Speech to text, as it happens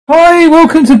Hi,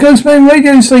 welcome to Ghostman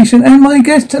Radio Station, and my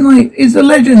guest tonight is a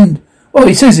legend. Well,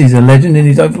 he says he's a legend in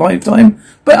his own lifetime,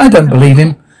 but I don't believe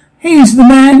him. He's the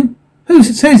man. Who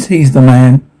says he's the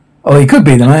man? Oh, he could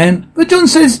be the man, but John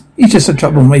says he's just a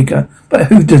troublemaker. But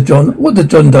what does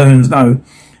John Jones know?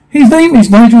 His name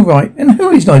is Nigel Wright, and who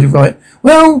is Nigel Wright?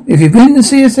 Well, if you've been in the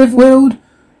CSF world,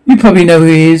 you probably know who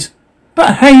he is.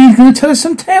 But hey, he's going to tell us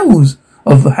some tales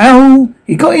of how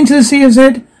he got into the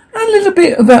CSZ and a little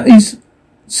bit about his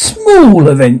small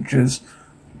adventures.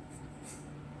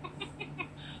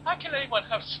 How can anyone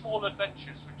have small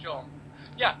adventures with John?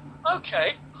 Yeah,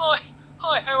 okay. Hi,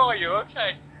 how are you?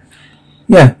 Okay.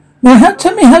 Yeah. Now,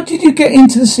 tell me, how did you get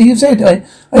into the CSZ?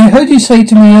 I heard you say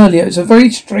to me earlier it's a very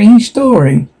strange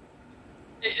story.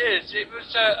 It is. It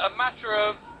was a matter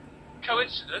of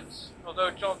coincidence, although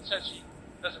John says he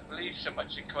doesn't believe so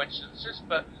much in coincidences,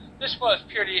 but this was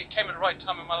purely, it came at the right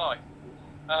time in my life.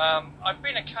 I've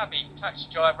been a cabbie, taxi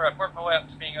driver. I've worked my way up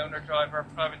to being owner driver,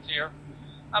 privateer,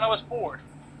 and I was bored.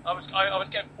 I was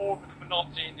getting bored with the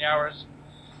monotony in the hours.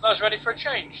 And I was ready for a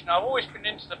change. Now, I've always been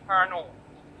into the paranormal.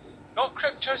 Not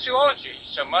cryptozoology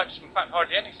so much, in fact,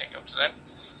 hardly anything up to then.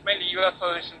 Mainly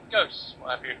UFOs and ghosts,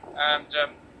 what have you. And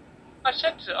I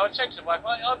would say to the wife,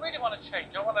 I really want to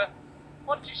change. I want to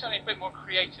do something a bit more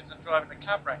creative than driving a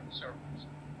cab round the circles.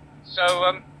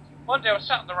 So one day I was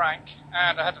sat on the rank,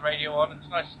 and I had the radio on. It was a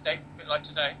nice day, a bit like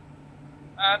today.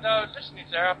 And I was listening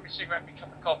to there, having a cigarette and a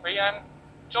cup of coffee, and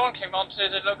John came on to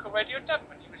the local radio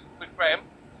Devon. He was with Graham,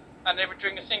 and they were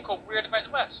doing a thing called Weird About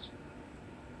the West.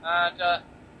 And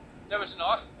there was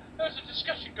a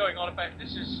discussion going on about,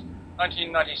 this is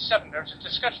 1997, there was a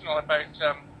discussion on about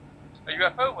the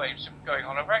UFO waves that were going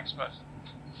on over Exmouth.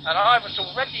 And I was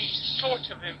already sort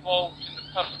of involved in the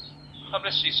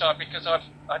publicity side because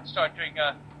I'd started doing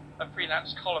a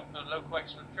freelance column for the local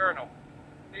Exmouth Journal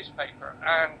newspaper,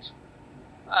 and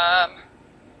I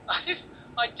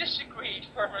disagreed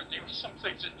permanently with some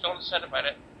things that John said about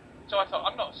it. So I thought,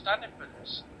 I'm not standing for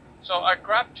this. So I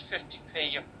grabbed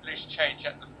 50p of loose change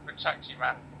at the taxi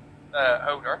man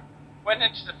holder, went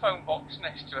into the phone box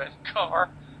next to it,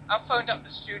 car, and phoned up the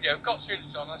studio, got through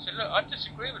to John, and I said, look, I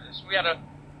disagree with this. We had a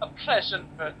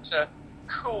pleasant but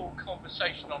cool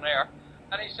conversation on air,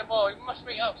 and he said, well, we must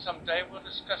meet up someday, we'll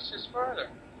discuss this further.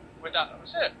 With that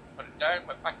was it. Put it down,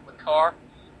 went back in the car.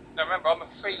 Now remember, I'm a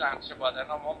freelancer by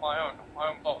then, I'm on my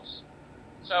own boss.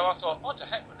 So I thought, what the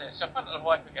heck with this? I phoned to the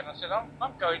wife again, I said, I'm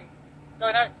going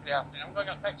out for the afternoon, I'm going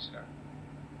up to Exeter.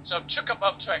 So I took up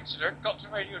to Exeter, got to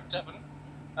Radio Devon,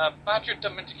 badgered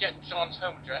them into getting John's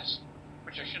home address,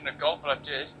 which I shouldn't have got, but I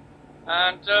did,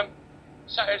 and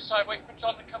sat outside waiting for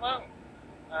John to come home.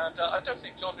 And I don't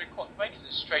think John would quite make it.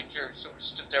 This stranger sort of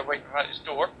stood there waiting right at his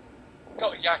door,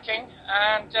 got yakking,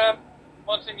 and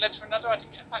one thing led to another. I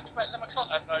didn't get back to about 11 o'clock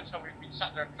that night, so we'd been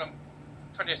sat there and drunk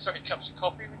 20 or 30 cups of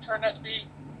coffee. We turned out to be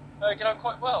get on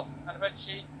quite well, and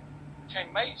eventually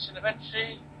became mates, and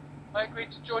eventually I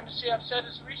agreed to join the CFZ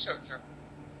as a researcher,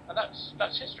 and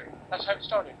that's history. That's how it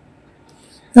started.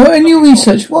 Now, in your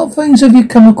research, what things have you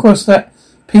come across that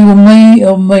people may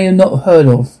or may have not heard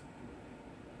of?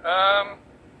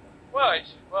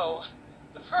 Right. Well,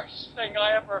 the first thing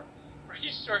I ever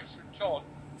researched with John,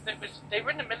 they were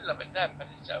in the middle of it then, but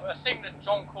it's a thing that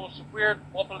John calls a weird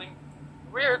wobbling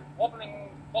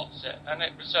what's it? And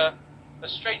it was a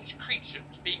strange creature that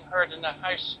was being heard in a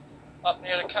house up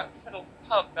near the Capitol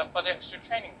pub up by the Exeter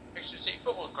City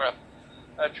football club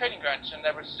training grounds, and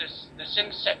there was this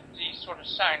insecty sort of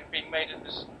sound being made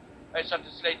outside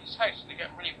this lady's house, and they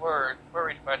get really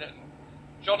worried about it. And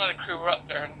John and the crew were up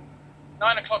there, and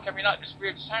 9 o'clock every night this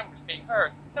weird sound was being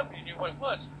heard. Nobody knew what it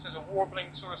was. It was a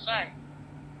warbling sort of sound.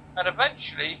 And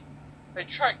eventually they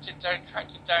tracked it down.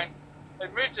 They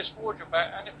moved this wardrobe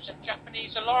out, and it was a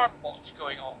Japanese alarm watch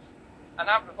going off, and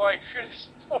amplifying through this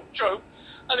wardrobe,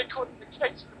 and it couldn't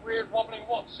detect the weird wobbling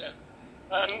what's it.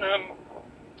 And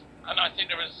I think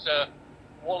there was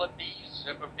wallabies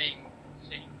that were being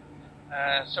seen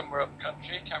somewhere up the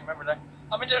country. Can't remember that.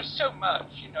 I mean, there's so much.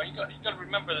 You know, you got to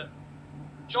remember that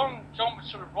John was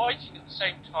sort of writing at the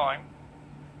same time.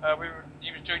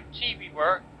 He was doing TV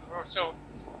work. We were also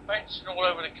bouncing all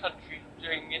over the country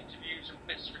doing interviews and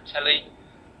bits for telly.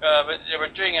 But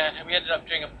we ended up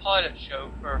doing a pilot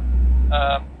show for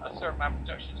a Third Man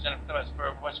Productions and for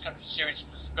a West Country series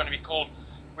was going to be called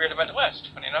Weird About the West,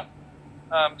 funny enough.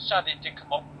 Sadly, it didn't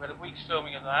come up. We had a week's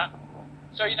filming of that.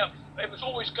 So, you know, it was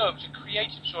always good. It was a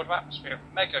creative sort of atmosphere,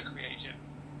 mega creative,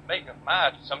 mega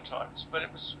mad sometimes, but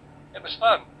it was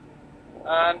fun.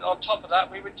 And on top of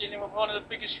that, we were dealing with one of the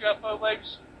biggest UFO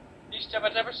waves East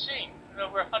Devon had ever seen. You know,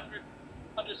 over 100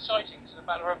 sightings in a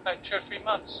matter of about 2 or 3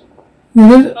 months.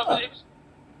 Yeah,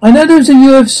 I know there was a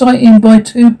UFO sighting by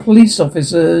 2 police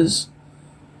officers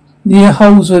near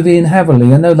Holsworthy in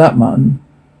Haverley. I know that one.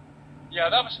 Yeah,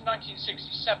 that was in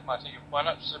 1967, I think. Well,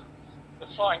 that's the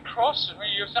Flying Cross.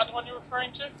 Is that the one you're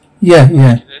referring to? Yeah.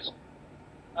 It is.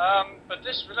 But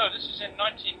this is in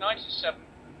 1997.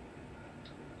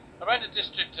 Around the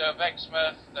district of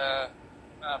Exmouth,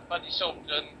 Buddy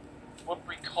Salton,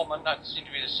 Woodbury Common, that seemed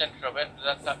to be the centre of it,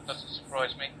 but that doesn't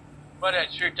surprise me. Right out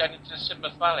through down into the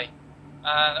Sidmouth Valley,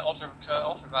 and Otter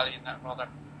Valley in that rather.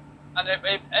 And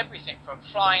everything from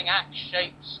flying axe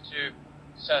shapes to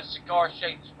cigar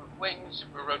shapes with wings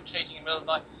that were rotating in the middle of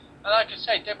the night. And like I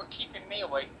say, they were keeping me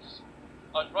awake.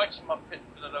 I was writing my bit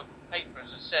for the local paper, as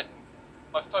I said, and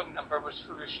my phone number was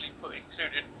foolishly put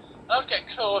included. And I was getting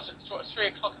calls at sort of 3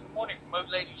 o'clock in the morning from old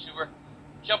ladies who were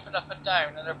jumping up and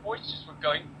down, and their voices were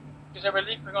going because they were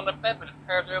leaping on the bed with a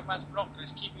pair of the old man's binoculars,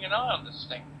 keeping an eye on this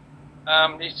thing.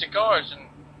 These cigars, and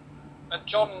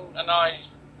John and I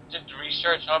did the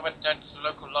research. I went down to the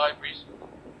local libraries,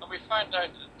 and we found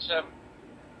out that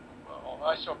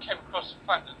I sort of came across the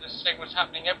fact that this thing was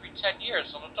happening every 10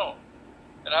 years on the dot.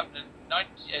 It happened in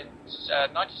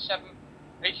 97,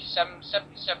 87,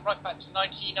 77, right back to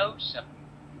 1907.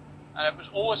 And it was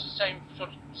always the same sort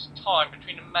of time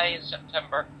between May and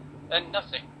September, then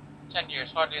nothing. 10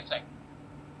 years, hardly a thing.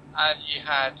 And we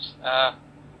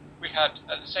had,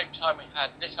 at the same time, we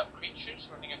had lit up creatures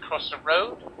running across the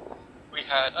road. We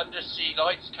had undersea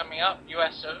lights coming up,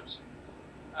 USOs.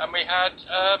 And we had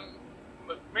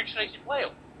mutilated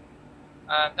whale.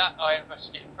 And that I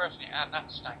investigated personally, and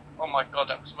that stank. Oh my God,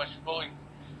 that was the most boring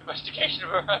investigation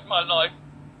I've ever had in my life.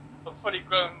 A fully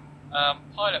grown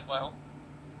pilot whale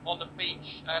on the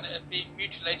beach, and it had been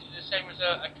mutilated the same as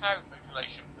a cow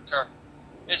mutilation occur.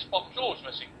 Its bottom jaw was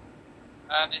missing,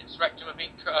 and its rectum had been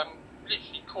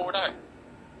literally cored out.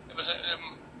 It was a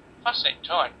fascinating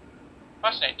time.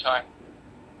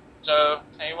 So,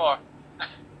 there you are.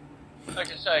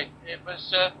 Like I say, it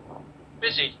was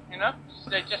busy, you know?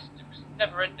 It was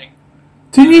never ending.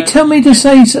 Didn't you tell me to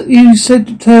say, you said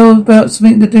to tell about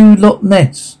something to do with Loch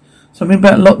Ness? Something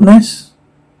about Loch Ness?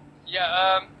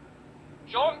 Yeah,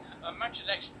 John mentioned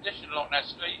the expedition to Loch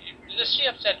Ness. The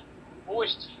CFZ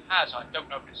always has, I don't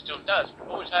know if it still does, but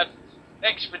always had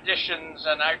expeditions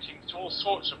and outings to all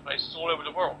sorts of places all over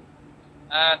the world.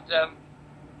 And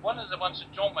one of the ones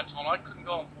that John went on, I couldn't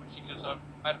go unfortunately because I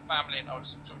had a family and I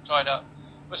was sort of tied up,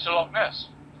 was to Loch Ness.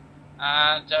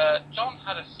 And John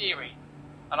had a theory,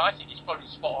 and I think he's probably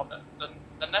spot on, that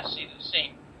the Nessie that's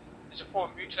seen is a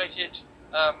form of mutilated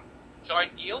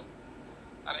giant eel,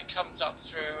 and it comes up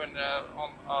through and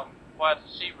via the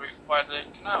sea route, via the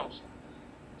canals.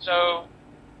 So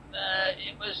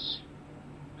it was.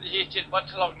 He went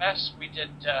to Loch Ness. We did.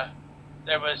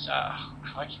 There was.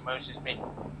 Crikey Moses me.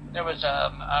 There was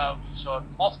sort of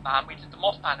Mothman. We did the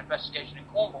Mothman investigation in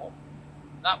Cornwall.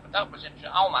 That was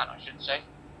interesting. Owlman, I should say.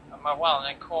 Well, and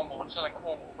then Cornwall, southern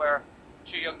Cornwall, where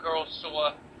 2 young girls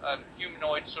saw a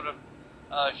humanoid sort of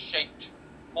shaped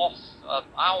moth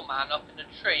owlman up in a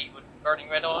tree with burning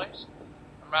red eyes,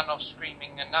 and ran off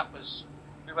screaming. And that was.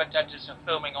 We went down to some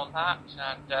filming on that,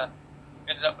 and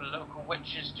ended up with local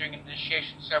witches doing an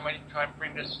initiation ceremony to try and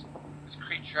bring this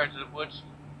creature out of the woods.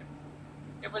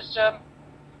 It was.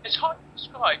 It's hard to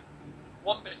describe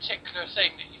one particular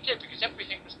thing that you did because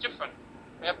everything was different.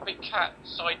 We have big cat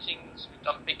sightings. We've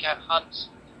done big cat hunts.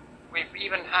 We've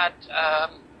even had a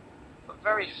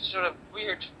very sort of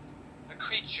weird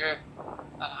creature.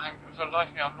 For the life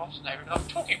of me, I'm lost now. I was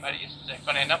talking about it yesterday,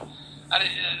 funny enough, and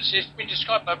it's been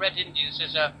described by Red Indians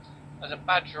as a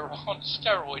badger on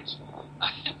steroids,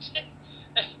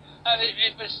 and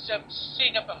it was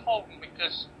seen up at Holden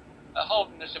because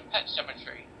Holden is a pet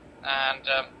cemetery, and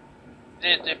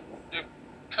the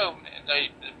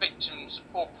victims, the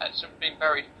poor pets,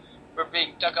 were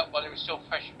being dug up while they were still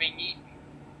fresh and being eaten,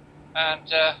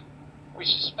 and we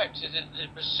suspected that it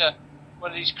was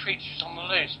one of these creatures on the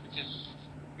loose because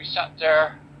we sat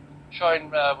there trying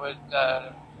with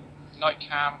night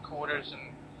camcorders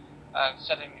and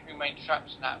setting humane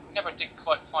traps and that. We never did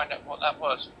quite find out what that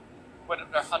was. Went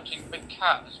up there hunting big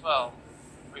cat as well.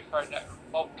 We found out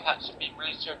bobcats had been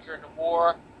released there during the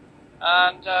war,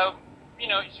 and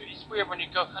it's weird when you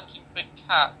go hunting big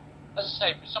cat. As I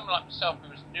say, for someone like myself who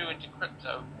was new into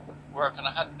crypto work and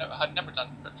I had never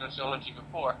done cryptozoology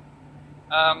before,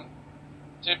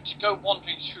 to go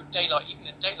wandering through daylight, even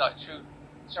in daylight, through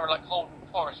somewhere like Holden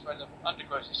Forest where the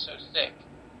undergrowth is so thick,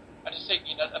 I just think,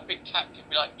 a big cat could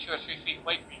be like 2 or 3 feet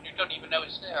away from you and you don't even know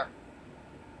it's there.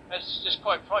 It's just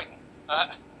quite frightening.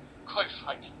 Quite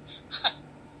frightening.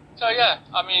 So yeah,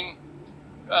 I mean,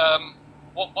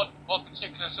 what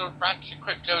particular sort of branch of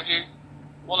crypto do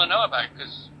want to know about it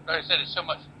because, like I said, there's so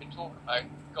much we can talk about,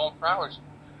 go on for hours.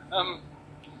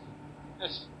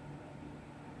 It's,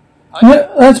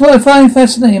 That's what I find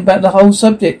fascinating about the whole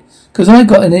subject, because I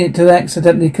got into it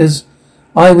accidentally because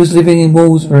I was living in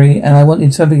Walsbury and I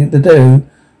wanted something to do,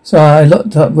 so I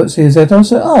looked up what CSZ. I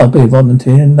said, I'll be a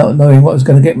volunteer, not knowing what I was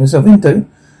going to get myself into.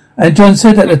 And John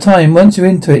said at the time, once you're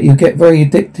into it, you get very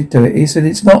addicted to it. He said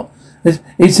it's not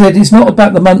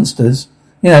about the monsters.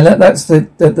 That's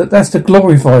the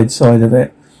glorified side of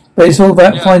it, but it's all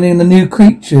about finding the new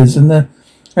creatures and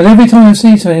every time I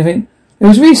see something, I think there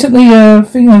was recently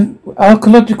an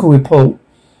archaeological report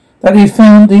that he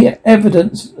found the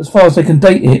evidence, as far as they can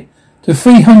date it, to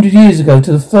 300 years ago,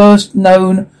 to the first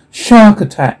known shark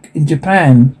attack in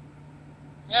Japan.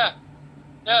 Yeah,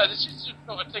 this is the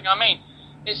sort of thing. I mean,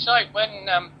 it's like when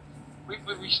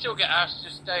we still get asked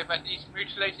this day about these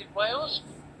mutilated whales.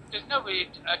 There's nobody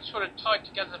sort of tied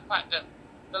together the fact that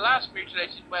the last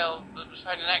mutilated whale that was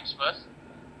found in Exmouth,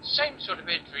 same sort of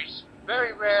injuries,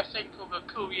 very rare thing called a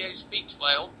Cuvier's beach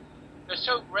whale. They're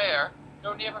so rare,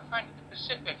 they're only ever found in the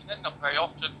Pacific, and they're not very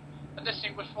often. And this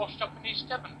thing was washed up in East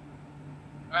Devon.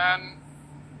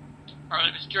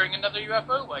 It was during another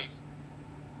UFO wave.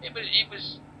 It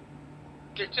was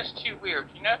just too weird,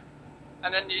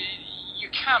 And then you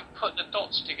can't put the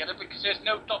dots together because there's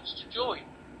no dots to join.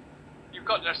 You've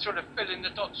got to sort of fill in the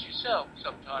dots yourself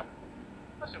sometimes.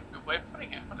 That's a good way of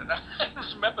putting it. I don't know. I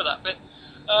just remember that bit.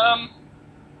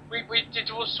 We did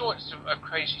all sorts of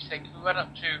crazy things. We went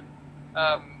up to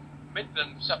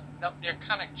Midlands, up near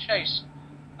Cannock Chase.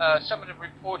 Some of them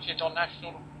reported on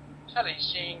national telly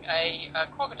seeing a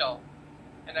crocodile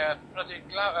in a bloody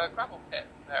gravel pit,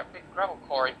 a big gravel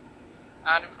quarry,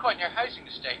 and it was quite near a housing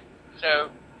estate.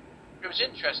 So it was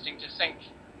interesting to think,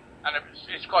 and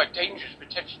it's quite dangerous,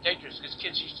 potentially dangerous, because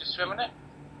kids used to swim in it.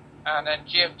 And then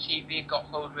GMTV got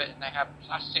hold of it, and they had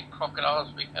plastic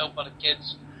crocodiles being held by the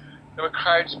kids. There were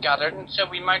crowds gathered, and so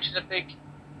we mounted a big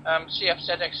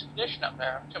CFZ expedition up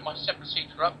there. I took my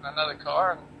seven-seater up in another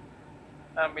car,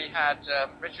 and we had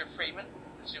Richard Freeman,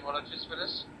 the zoologist, with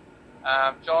us.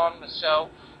 John,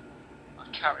 myself, I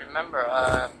can't remember.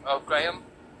 Graham.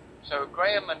 So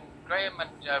Graham and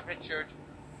Richard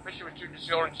was doing the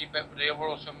zoology bit, but they were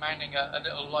also mounting a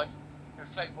little life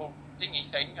reflectable dinghy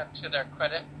thing, to their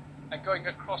credit, and going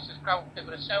across this gravel pit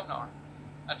with a sonar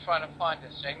and trying to find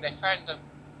this thing. They found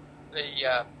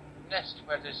the nest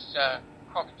where this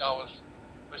crocodile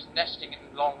was nesting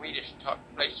in Long Reedish type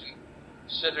place and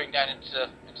slithering down into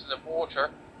the water.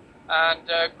 And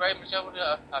Graham was able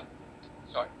to,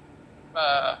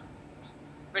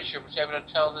 Richard was able to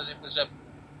tell that it was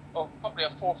probably a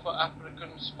 4-foot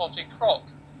African spotted croc.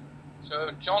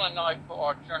 So John and I put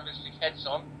our journalistic heads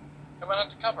on and went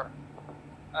undercover.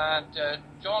 And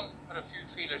John put a few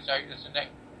feelers out as an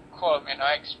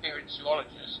experienced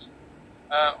zoologist.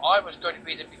 I was going to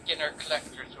be the beginner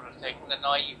collector sort of thing, the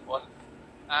naive one.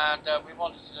 And we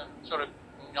wanted some sort of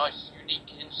nice,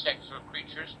 unique insects or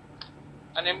creatures.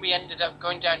 And then we ended up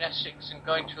going down Essex and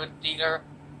going to a dealer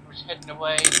who was hidden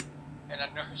away in a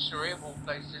nursery of all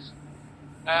places.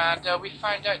 And we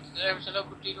found out that there was a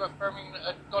local dealer at Birmingham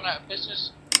that had gone out of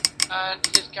business, and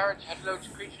his garage had loads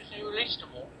of creatures, and he released them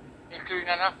all, including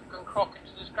an African croc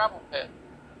into this gravel pit.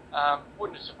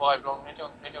 Wouldn't have survived long. They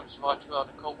don't survive too well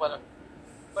in cold weather.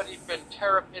 But he'd been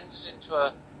terrapins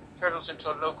turtles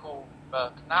into a local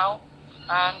canal,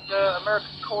 and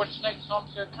American corn snakes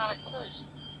onto a Cannock Chase.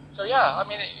 So yeah, I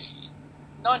mean,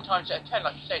 9 times out of 10,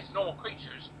 like you say, it's normal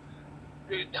creatures.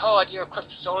 The whole idea of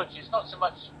cryptozoology is not so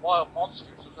much wild monsters,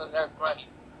 although they're great.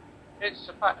 It's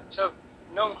the fact of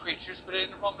known creatures, but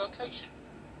in the wrong location.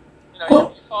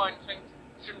 You find things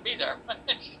that shouldn't be there.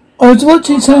 I was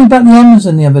watching something about the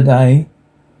Amazon the other day,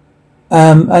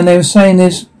 and they were saying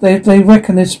they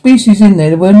reckon there's species in there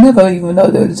that we'll never even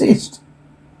know that exist.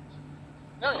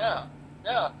 No, yeah.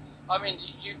 I mean,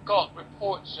 you've got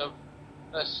reports of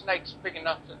snakes big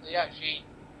enough that they actually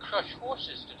crush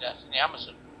horses to death in the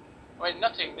Amazon. I mean,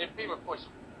 there's been reports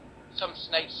of some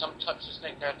snakes, some types of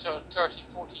snakes that are 30,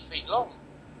 40 feet long.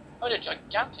 Oh, they're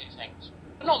gigantic things.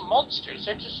 They're not monsters,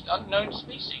 they're just unknown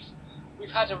species.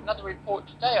 We've had another report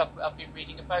today I've been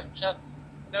reading about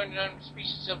known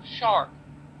species of shark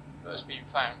that has been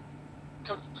found.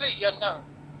 Completely unknown.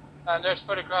 And there's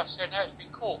photographs there now, it's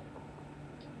been caught.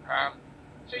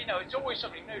 So, it's always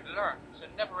something new to learn. It's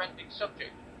a never-ending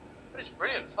subject. But it's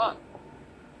brilliant fun.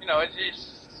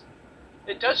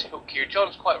 It does hook you.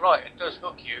 John's quite right. It does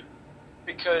hook you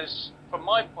because, from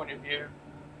my point of view,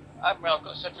 I've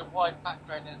got such a wide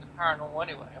background in the paranormal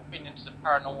anyway. I've been into the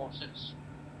paranormal since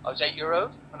I was 8 years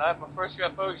old when I had my first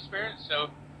UFO experience.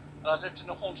 And I lived in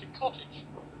a haunted cottage.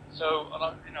 So,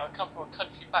 and I come from a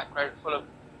country background full of,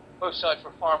 both sides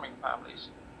were farming families.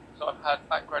 So I've had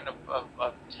background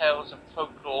of tales and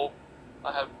folklore.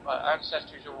 I have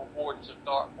ancestors who were wardens of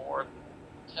Dartmoor.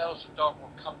 Tales of Dartmoor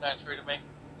come down through to me.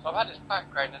 So I've had this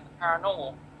background in the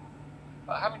paranormal.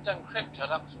 But having done crypto,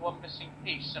 that was one missing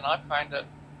piece, and I found that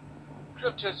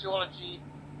cryptozoology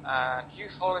and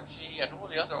ufology and all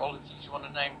the other ologies you want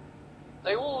to name,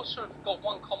 they all sort of got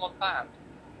one common band.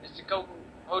 It's the golden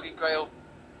holy grail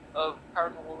of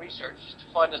paranormal research, is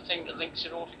to find a thing that links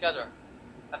it all together.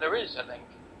 And there is a link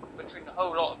between the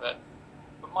whole lot of it.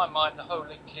 But in my mind, the whole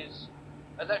link is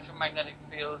electromagnetic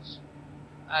fields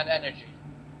and energy.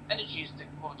 Energy is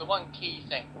the one key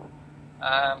thing.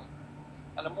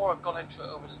 And the more I've gone into it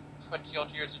over the 20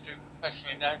 odd years of doing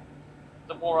professionally now,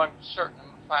 the more I'm certain of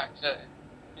the fact that,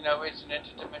 it's an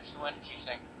interdimensional energy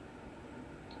thing.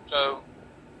 So,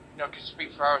 I could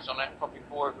speak for hours on it and probably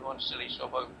bore everyone silly, so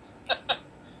I won't.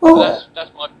 Well,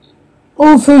 that's my...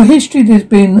 all through history there's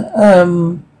been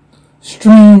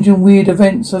strange and weird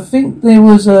events. I think there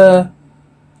was I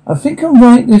think I'm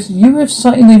right, there's a UFO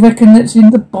sighting they reckon that's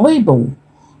in the Bible.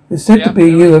 There's said to be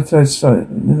a UFO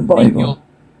sighting in the Bible.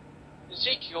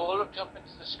 Ezekiel looked up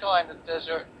into the sky in the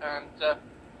desert and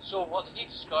saw what he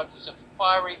described as a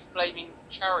fiery, flaming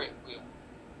chariot wheel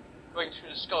going through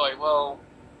the sky. Well,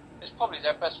 it's probably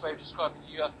their best way of describing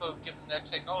a UFO given their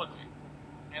technology,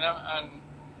 and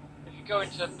if you go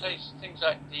into things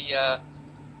like the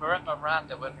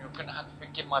Miranda, when you're going to have to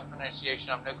forgive my pronunciation,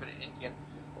 I'm no good at Indian.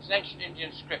 It's an ancient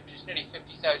Indian script, it's nearly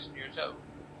 50,000 years old.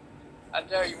 And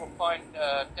there you will find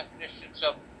definitions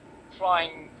of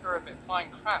flying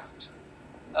craft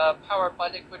powered by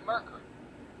liquid mercury.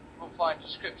 You will find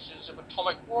descriptions of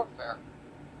atomic warfare.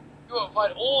 You will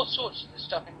find all sorts of this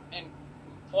stuff in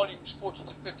volumes 40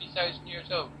 to 50,000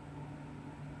 years old.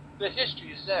 The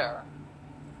history is there.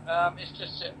 It's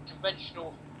just that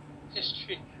conventional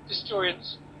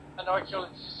historians and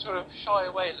archaeologists sort of shy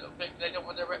away a little bit. They don't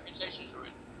want their reputations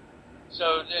ruined.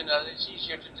 So, it's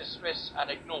easier to dismiss and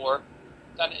ignore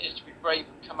than it is to be brave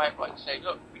and come out right and say,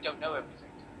 look, we don't know everything.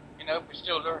 We're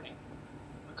still learning.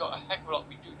 We've got a heck of a lot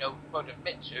we do know we won't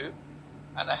admit to,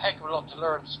 and a heck of a lot to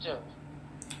learn still.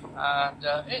 And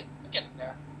we're getting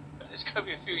there. But it's going to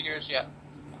be a few years yet.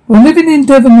 Well, living in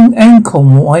Devon and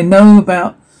Cornwall, I know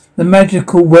about the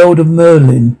magical world of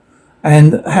Merlin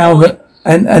and how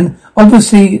and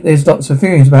obviously there's lots of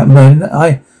theories about Merlin.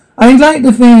 I like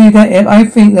the theory that I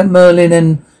think that Merlin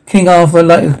and King Arthur are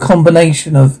like a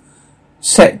combination of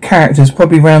set characters,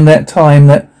 probably around that time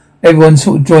that everyone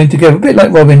sort of joined together, a bit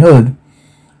like Robin Hood.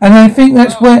 And I think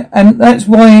that's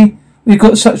why we've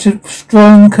got such a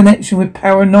strong connection with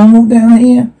paranormal down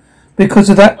here, because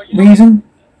of that reason.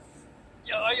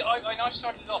 Yeah, I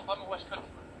started off. I'm a West Countryman.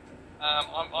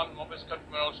 I'm a West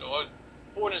Countryman also. I was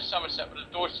born in Somerset with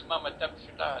a Dorset mum and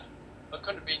Devonshire dad.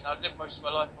 I've lived most of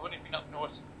my life. I've only been up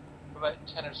north for about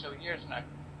 10 or so years now.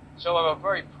 So I'm a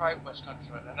very proud West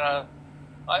Countryman. And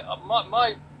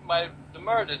the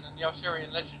Merlin and the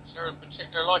Arthurian legends are a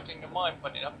particular liking of mine,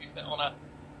 funny enough. You fit on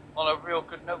a real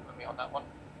good note with me on that one.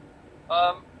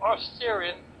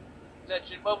 Arthurian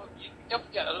legend, well, you don't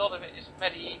forget a lot of it is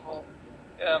medieval.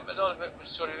 A lot of it was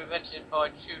sort of invented by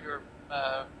Tudor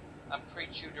and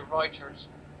pre-Tudor writers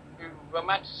who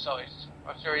romanticised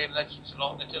Arthurian legends a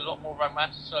lot. They did a lot more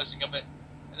romanticising of it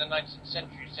in the 19th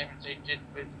century, same as they did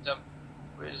with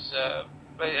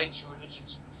ancient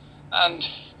religions. And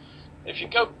if you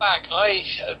go back,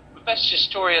 the best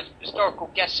historical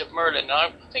guess of Merlin, and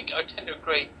I think I tend to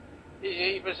agree,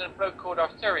 he was a bloke called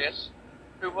Arthurius,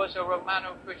 who was a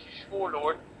Romano-British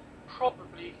warlord,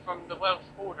 probably from the Welsh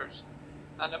borders.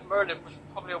 And that Merlin was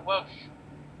probably a Welsh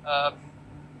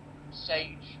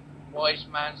sage, wise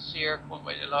man, seer, what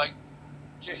way they like,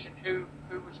 magician, who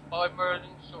was by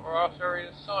Merlin's or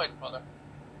Arthurian's side, rather.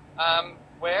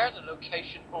 Where the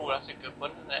location? Oh, that's a good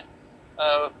one, isn't it?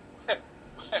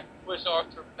 Where was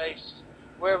Arthur based?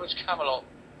 Where was Camelot?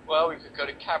 Well, you could go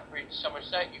to Cadbury in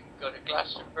Somerset. You could go to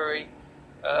Glastonbury.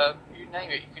 You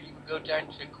name it. You could even go down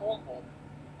to Cornwall.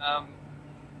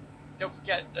 Don't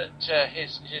forget that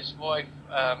his wife,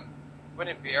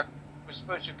 Guinevere, was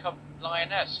supposed to come from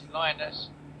Lyonesse. Lyonesse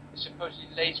supposedly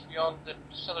lays beyond the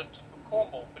southern tip of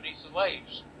Cornwall, beneath the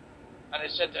waves. And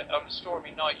it said that on a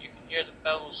stormy night you can hear the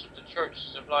bells of the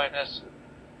churches of Lyonesse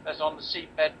as on the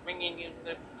seabed ringing in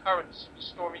the currents of the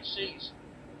stormy seas.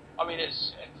 I mean,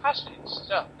 it's fascinating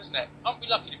stuff, isn't it? Aren't we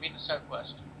lucky to be in the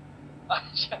southwest?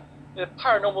 The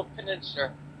paranormal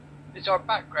peninsula is our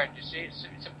background, you see. It's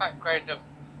a background of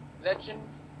legend,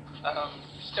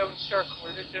 stone circle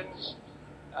religions,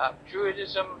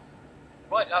 Druidism,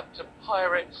 right up to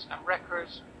pirates and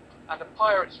wreckers and the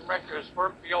pirates and wreckers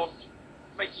weren't beyond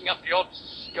making up the odd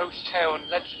ghost tale and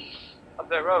legend of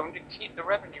their own to keep the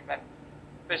revenue men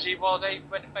busy while they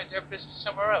went about their business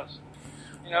somewhere else.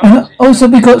 You know, and also,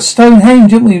 we got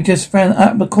Stonehenge, haven't we? Just found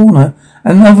up the corner,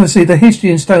 and obviously the history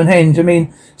in Stonehenge. I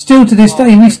mean, still to this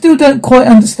day, we still don't quite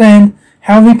understand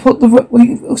how they put the.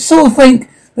 We sort of think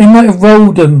they might have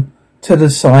rolled them to the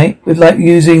site with like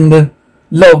using the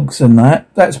logs and that.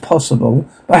 That's possible,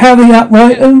 but how they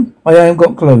upright them, I haven't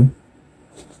got a clue.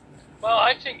 Well,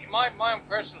 I think my own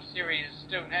personal theory is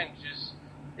Stonehenge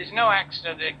is no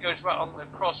accident that it goes right on the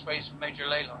crossways of major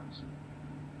ley lines.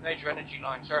 Major energy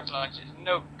lines, earth lines. It's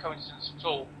no coincidence at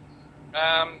all.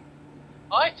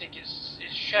 I think its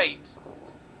shape,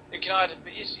 it can either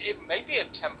be, it may be a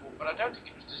temple, but I don't think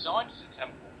it was designed as a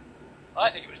temple. I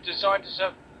think it was designed as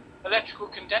an electrical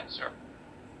condenser.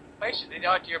 Basically, the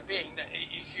idea being that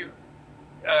if you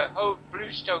hold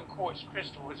bluestone quartz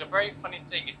crystal, is a very funny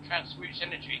thing. It transmutes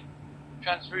energy,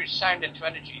 transmutes sound into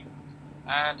energy,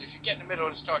 and if you get in the middle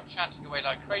and start chanting away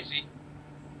like crazy,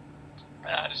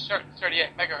 at a certain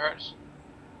 38 megahertz,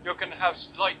 you're going to have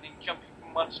lightning jumping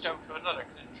from one stone to another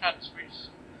because it transmutes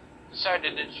the sound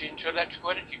energy into electrical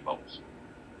energy bolts.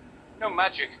 No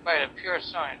magic about it, pure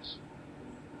science.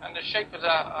 And the shape of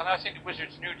that, and I think the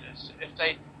wizards knew this, if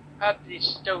they had these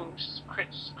stones,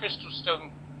 crystal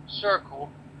stone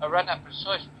circle around that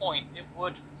precise point, it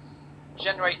would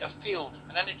generate a field,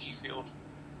 an energy field,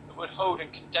 that would hold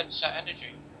and condense that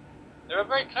energy. They were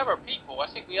very clever people. I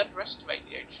think we underestimate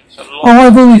the ancients a lot. Oh,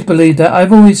 I've always believed that.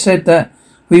 I've always said that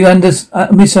we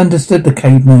misunderstood the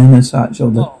caveman as such,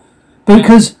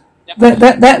 because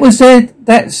that was their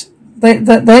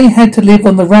that they had to live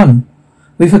on the run.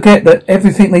 We forget that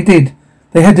everything they did,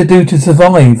 they had to do to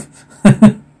survive.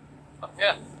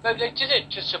 Yeah, they did it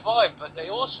to survive, but they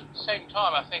also, at the same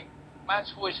time, I think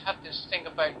man's always had this thing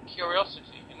about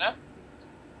curiosity, you know,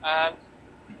 and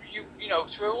you know,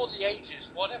 through all the ages,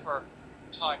 whatever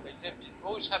time they lived in, you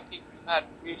always had people who had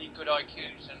really good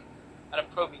IQs and a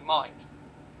probing mind.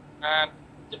 And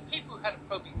the people who had a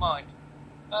probing mind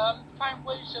found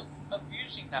ways of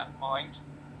using that mind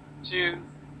to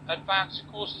advance the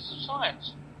courses of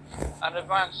science and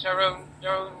advance their own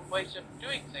ways of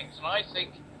doing things. And I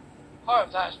think part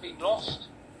of that has been lost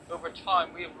over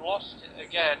time. We have lost it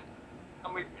again,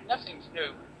 and nothing's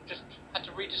new. We've just had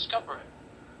to rediscover it.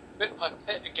 Bit by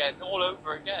bit again, all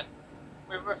over again.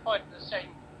 We're finding the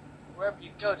same wherever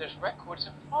you go. There's records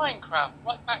of flying craft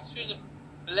right back through the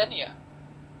millennia.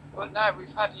 But now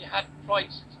we've had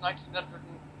flights since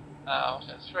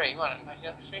 1903, wasn't it?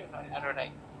 1903 or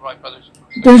 1908. Wright brothers.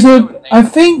 I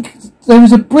think there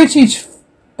was a British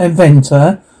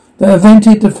inventor that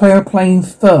invented the aeroplane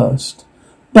first,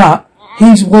 but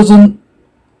he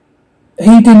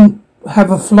didn't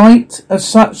have a flight as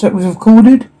such that was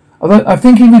recorded. I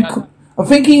think he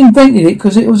invented it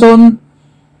because it was on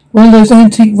one of those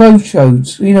antique road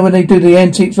shows. You know, when they do the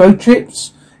antique road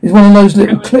trips, it's one of those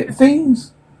little clip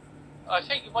things. I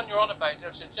think the one you're on about,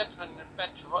 there was a gentleman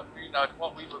inventor, what we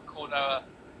would call now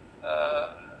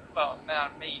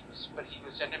memes, but he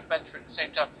was an inventor at the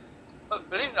same time. But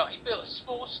believe it or not, he built a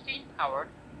small steam-powered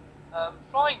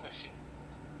flying machine,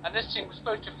 and this thing was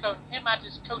supposed to have flown him and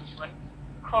his coachman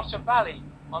across a valley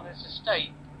on his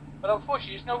estate. But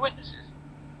unfortunately, there's no witnesses.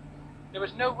 There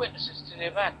was no witnesses to the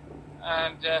event,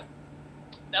 and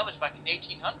that was back in the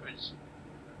 1800s,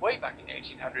 way back in the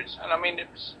 1800s. And I mean, it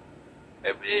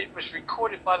was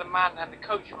recorded by the man and the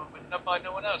coachman, but not by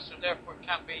no one else. So therefore, it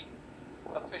can't be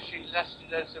officially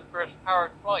listed as the first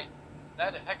powered flight. How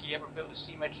the heck he ever built a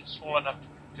steam engine small enough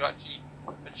to actually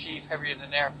achieve heavier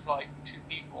than air flight with 2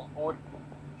 people on board?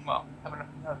 Well,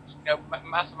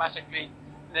 mathematically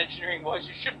and engineering-wise,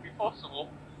 it shouldn't be possible.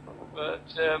 But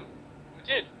we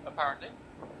did, apparently.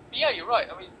 But yeah, you're right.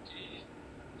 I mean,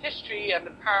 history and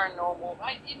the paranormal.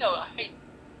 I hate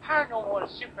paranormal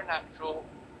and supernatural.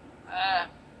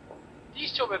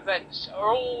 These sort of events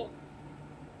are all.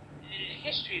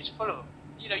 History is full of them.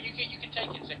 You know, you can take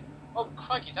it and say, "Oh,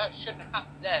 crikey, that shouldn't have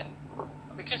happened then,"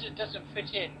 and because it doesn't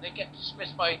fit in, they get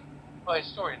dismissed by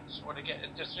historians, or they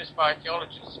get dismissed by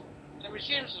archaeologists. And the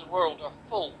museums of the world are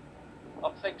full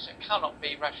of things that cannot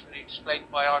be rationally explained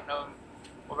by our known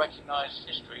or recognised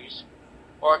histories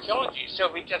or archaeology,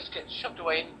 so we just get shoved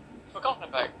away and forgotten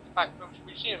about the back rooms of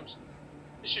museums.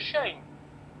 It's a shame.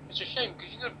 It's a shame,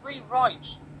 because you could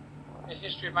rewrite the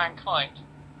history of mankind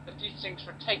if these things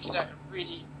were taken out and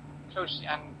really closely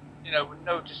and, you know, with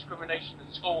no discrimination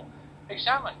at all,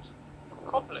 examined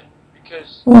properly,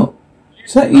 because... Well,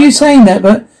 so you're saying that,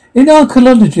 but in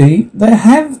archaeology, there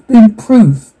have been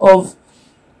proof of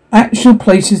actual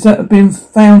places that have been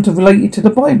found to relate to the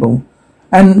Bible.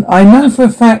 And I know for a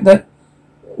fact that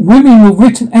women were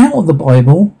written out of the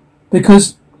Bible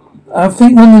because I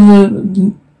think one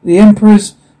of the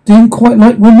emperors didn't quite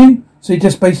like women, so he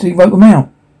just basically wrote them out.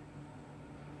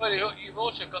 Well, you've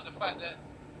also got the fact that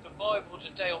the Bible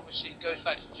today obviously goes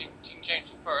back to King James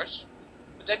I,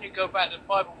 but then you go back, the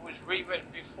Bible was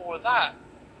rewritten before that,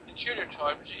 in Tudor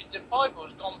times. The Bible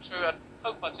has gone through, and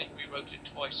Pope, I think, rewrote it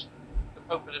twice, the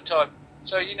Pope at the time.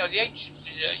 So, you know, the ancients,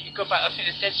 you go back, I think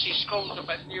the Dead Sea Scrolls are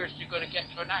about the nearest you're going to get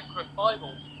to an accurate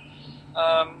Bible.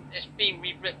 It's been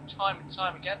rewritten time and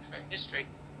time again through history.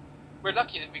 We're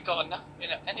lucky that we've got enough,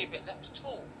 any of it left at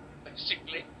all,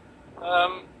 basically.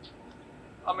 I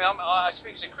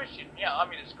speak as a Christian, yeah, I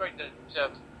mean, it's great that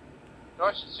there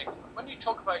are such things. When you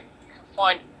talk about, you can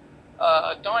find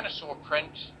a dinosaur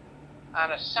print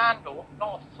and a sandal,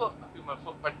 not a human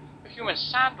footprint, a human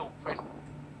sandal print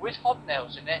with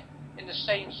hobnails in the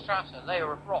same strata,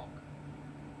 layer of rock.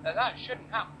 Now that shouldn't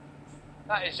happen.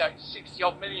 That is like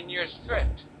 60-odd million years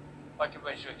drift by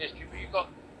conventional history. But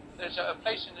there's a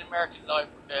place in the American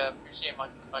Museum,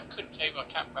 I couldn't tell you, I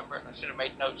can't remember it, I should have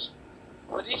made notes.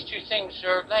 But these two things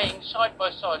are laying side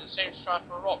by side in the same strata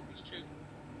of rock, these two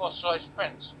fossilized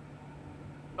prints.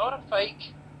 Not a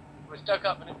fake. It was dug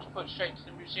up and it was put straight to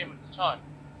the museum at the time.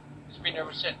 It's been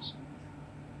ever since.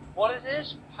 What it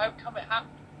is, how come it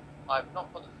happened, I've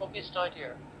not got the foggiest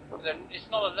idea. But then it's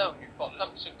not alone. You've got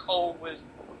lumps of coal with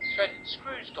threaded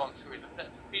screws gone through them that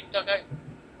have been dug out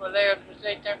from a layer that was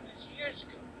laid down years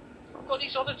ago. You've got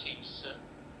these oddities that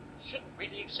shouldn't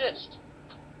really exist.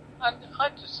 And I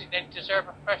just think they deserve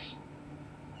a fresh,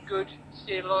 good,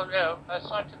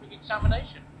 scientific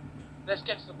examination. Let's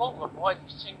get to the bottom of why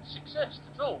these things exist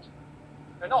at all.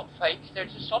 They're not fake, they're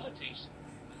just oddities.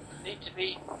 They need to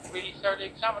be really thoroughly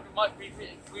examined. We might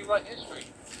rewrite history.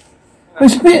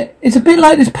 It's a bit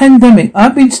like this pandemic.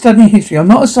 I've been studying history. I'm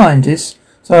not a scientist,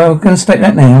 so I'm going to state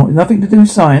that now. It's nothing to do with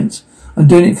science. I'm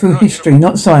doing it through history,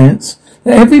 not science.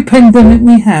 Every pandemic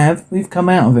we have, we've come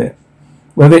out of it.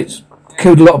 Whether it's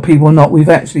killed a lot of people or not, we've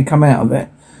actually come out of it.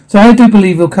 So I do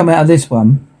believe we'll come out of this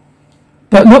one.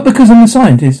 But not because I'm a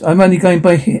scientist. I'm only going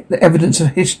by the evidence of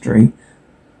history.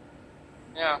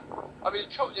 Yeah. I mean,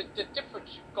 the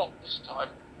difference you've got this time,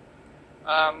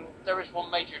 there is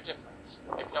one major difference,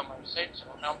 if you don't mind saying so.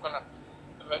 Now I'm going to,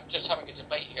 just having a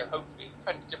debate here, hopefully,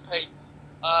 friendly debate.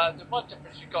 The one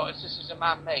difference you've got is this is a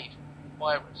man-made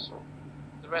virus.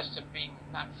 The rest have been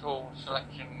natural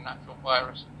selection, natural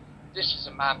virus. This is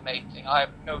a man-made thing. I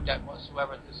have no doubt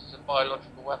whatsoever this is a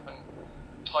biological weapon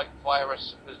type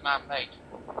virus that was man-made.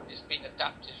 It's been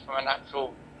adapted from a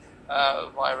natural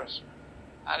virus,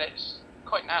 and it's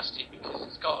quite nasty because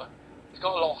it's got a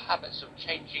lot of habits of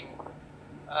changing.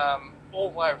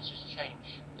 All viruses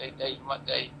change. They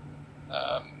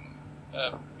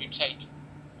mutate.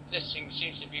 This thing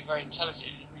seems to be very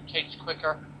intelligent. It mutates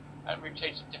quicker and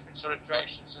mutates in different sort of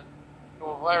directions than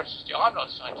normal viruses do. I'm not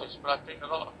a scientist, but I've done a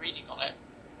lot of reading on it.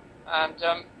 And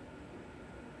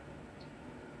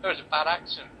there was a bad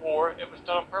accident, or it was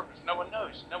done on purpose. No one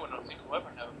knows. No one, I think, will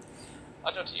ever know.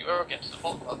 I don't think you ever get to the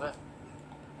bottom of it.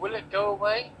 Will it go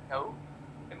away? No.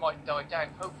 It might die down.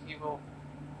 Hopefully we'll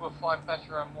find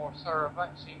better and more thorough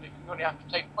vaccine. It can only have to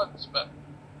take months, but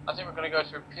I think we're going to go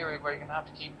through a period where you're going to have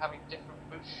to keep having different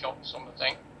boost shots on the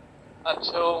thing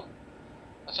until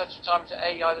at such a time that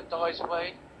A either dies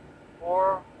away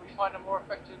or we find a more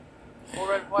effective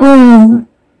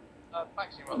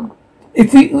vaccine.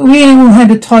 If we all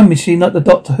had a time machine like the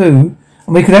Doctor Who,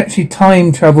 and we could actually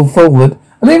time travel forward,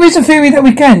 and there is a theory that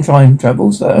we can time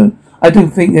travel, so I do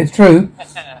think it's true.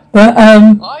 But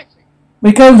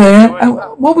we go there, and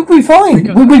what would we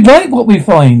find? Would we like what we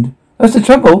find? That's the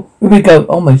trouble. Would we go,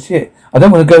 oh my shit, I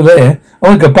don't want to go there, I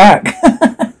want to go back.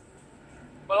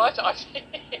 Well, I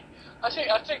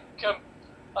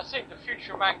think the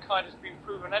future of mankind has been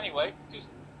proven anyway, because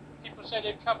people say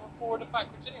they've travelled forward and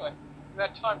backwards anyway. We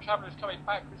had time travellers coming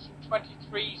backwards from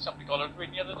 23 something I was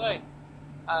reading the other day,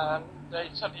 and they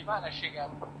suddenly vanish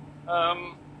again.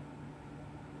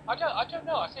 I don't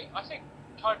know. I think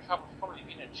time travel's probably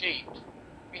been achieved.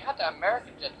 We had that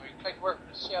American gentleman who played work for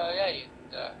the CIA,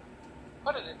 and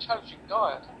quite an intelligent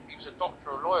guy. I think he was a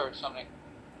doctor or a lawyer or something,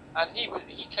 and he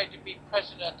claimed to be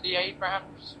President of the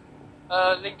Abrahams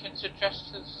Lincoln's address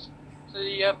to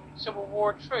the Civil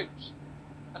War troops,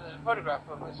 and there's a photograph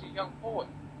of him as a young boy.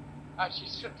 Actually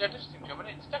stood there listening to him, and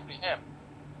it's definitely him.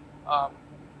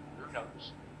 Who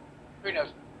knows? Who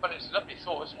knows? But it's a lovely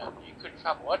thought, isn't it? You could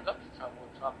travel. I'd love to travel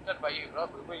in time. I don't know about you, but I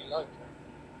would really like to.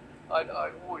 I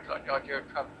always liked the idea of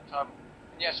travelling in time.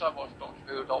 And yes, I watched Doctor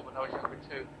Who a lot when I was younger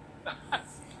too.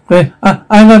 But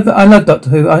I love Doctor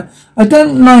Who. I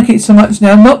don't like it so much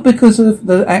now, not because of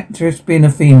the actress being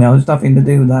a female. There's nothing to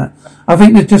do with that. I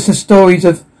think that just the stories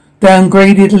have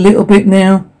downgraded a little bit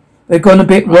now. They've gone a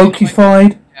bit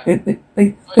wokeified.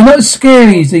 They're not as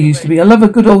scary as they used to be. I love a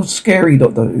good old scary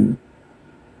Doctor Who.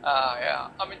 Yeah.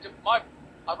 I mean,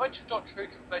 I went to a Doctor Who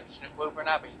convention at Woburn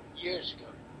Abbey years ago,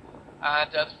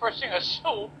 and the first thing I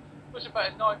saw was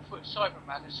about a 9-foot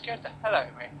Cyberman that scared the hell out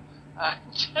of me. And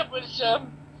that was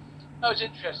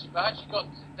interesting. But I actually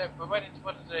we went into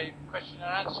one of the question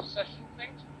and answer session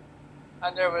things,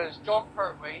 and there was John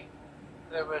Pertwee,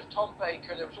 there was Tom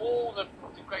Baker, there was all the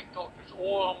great doctors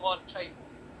all on one table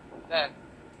then,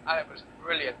 and it was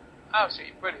brilliant,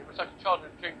 absolutely brilliant. It was like a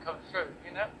childhood dream come true,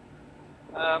 you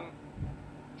know.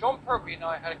 John Pertwee and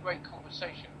I had a great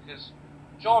conversation because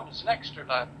John was an extra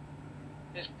lad.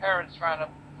 His parents ran a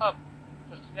pub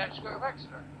just in the outskirts of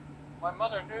Exeter. My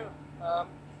mother knew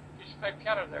he used to play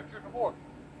piano there during the war.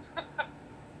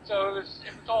 So it was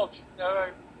all, you know,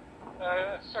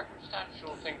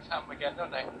 circumstantial things happen again, don't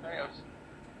they? You know, it's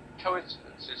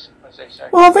coincidences, as they say.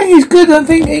 Well, I think it's good. I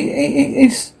think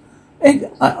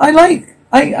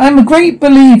I'm a great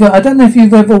believer. I don't know if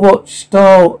you've ever watched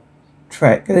Star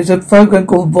Trek. There's a program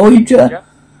called Voyager, Yeah.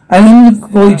 and in the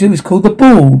Voyager it's called the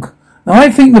Borg. Now, I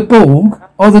think the Borg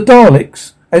are the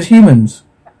Daleks as humans.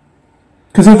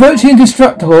 Because they're virtually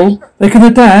indestructible, they can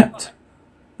adapt,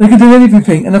 they can do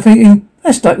anything, and I'm thinking,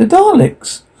 that's like the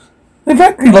Daleks. They're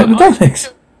exactly like the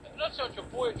Daleks. I'm not so much a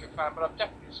Voyager fan, but I'm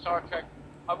definitely a Star Trek.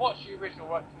 I watched the original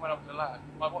right from when I was a lad.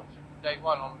 I watched it from day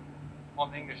one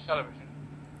on English television,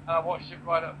 and I watched it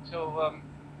right up till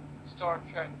Star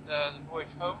Trek: The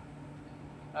Voyage Home,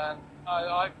 and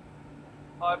I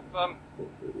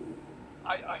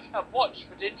have watched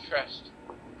with interest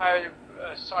how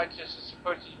scientists are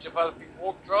supposedly developing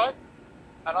warp drive,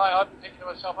 and I've been thinking to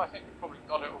myself, I think they've probably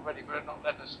got it already, but they're not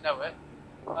letting us know it.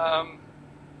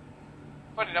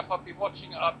 Funny enough, I've been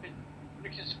looking at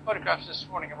some photographs this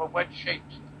morning of a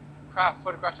wedge-shaped craft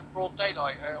photographed in broad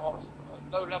daylight off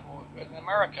low level in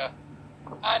America,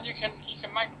 and you can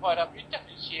magnify it up. You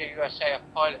definitely see a USAF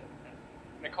pilot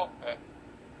in the cockpit,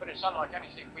 but it's unlike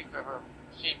anything we've ever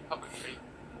seen publicly.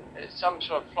 It's some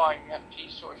sort of flying FT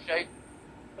sort of shape.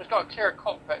 But it's got a clear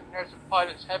cockpit, and there's a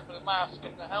pilot's head with a mask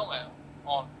and the helmet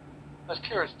on. As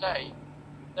clear as day.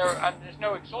 And there's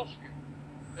no exhaust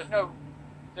tube.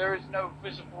 There is no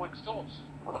visible exhaust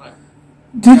on it.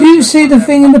 Did you see the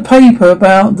thing in the paper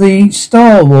about the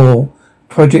Star War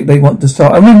project they want to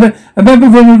start? I remember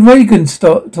Ronald Reagan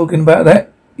talking about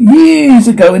that years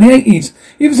ago in the 80s.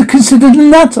 He was considered a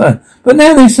nutter, but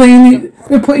now they're saying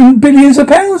they're putting billions of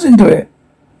pounds into it.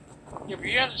 Yeah, but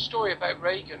you know the story about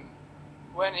Reagan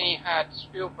when he had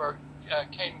Spielberg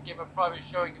came and give a private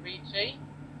showing of E.T.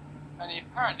 and he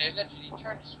apparently allegedly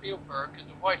turned to Spielberg at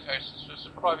the White House. This was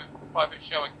a private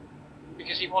showing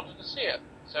because he wanted to see it.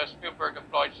 So Spielberg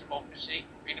obliged him, obviously,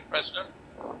 being the president.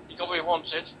 He got what he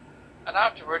wanted, and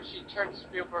afterwards he turned to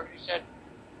Spielberg and he said,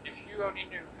 "If you only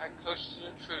knew how close to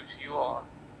the truth you are,"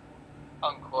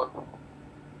 unquote.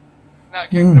 And that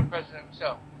came from the president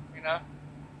himself, you know.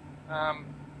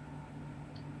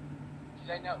 Do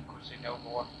they know? Of course they know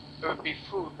more. It would be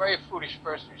a very foolish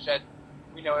person who said,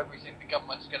 "We know everything the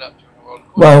governments get up to in the world."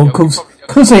 Well,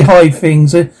 because they hide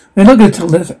things, they're not going to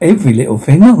tell us every little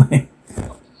thing, are they?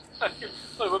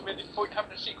 Well, it would be the point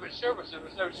having a secret service. There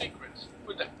was no secrets,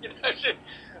 would they?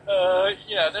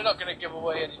 They're not going to give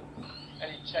away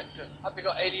any tech. Have they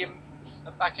got alien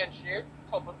back engineered?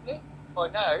 Probably by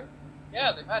now.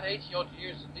 Yeah, they've had 80 odd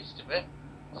years at least of it.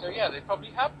 So yeah, they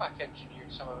probably have back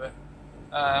engineered some of it.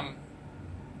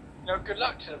 Good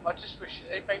luck to them. I just wish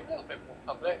they'd make a little bit more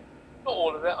public. Not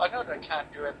all of it. I know they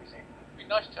can't do everything. It'd be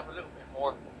nice to have a little bit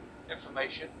more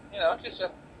information. Just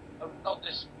not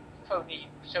this phony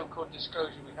so-called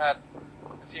disclosure we had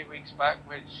a few weeks back,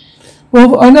 which...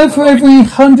 Well, I know for every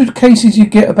 100 cases you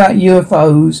get about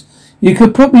UFOs, you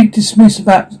could probably dismiss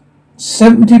about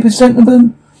 70% of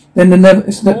them. Then the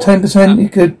 10% you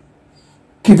could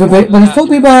give a bit. But it's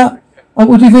probably about,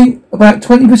 what do you think, about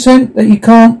 20% that you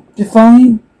can't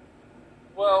define?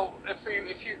 Well,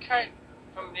 if you count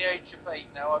from the age of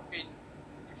 8 now, I've been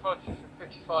ufology for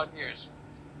 55 years.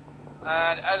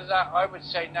 And out of that, I would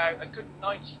say now a good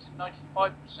 90 to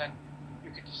 95%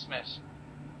 you could dismiss.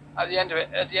 At the end of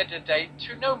the day,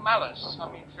 through no malice.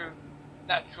 I mean, through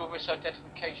natural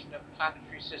misidentification of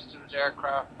planetary systems,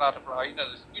 aircraft, blah blah blah. You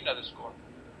know the score.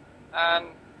 And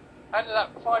out of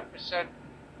that 5%,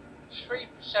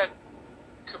 3%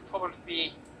 could probably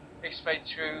be explained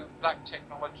through black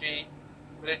technology,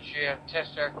 military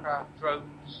test aircraft,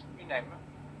 drones, you name it.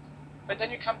 But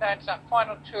then you come down to that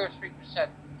final 2 or 3%.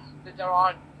 that there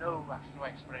are no rational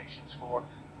explanations for,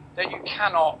 that you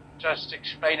cannot just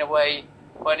explain away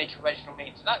by any conventional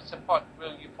means. And that's the part that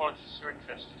real ufologists are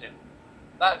interested in.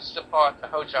 That's the part that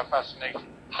holds our fascination,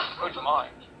 holds mine.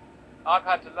 I've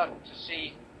had the luck to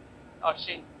see, I've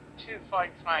seen 2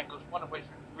 flying triangles, one of which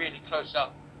was really close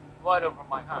up, right over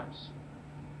my house.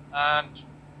 And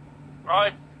I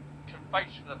can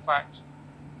vouch for the fact,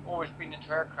 always been into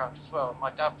aircraft as well, my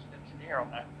dad was an engineer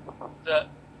on that, that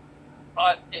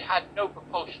it had no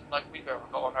propulsion like we've ever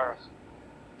got on Earth.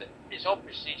 It's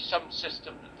obviously some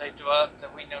system that they developed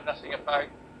that we know nothing about.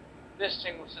 This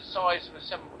thing was the size of a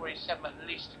 747 at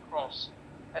least across.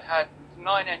 It had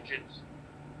 9 engines.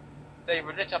 They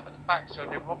were lit up at the back, so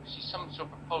there were obviously some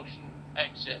sort of propulsion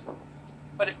exit.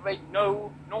 But it made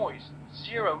no noise,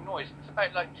 0 noise. It was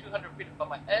about like 200 feet above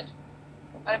my head,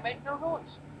 and it made no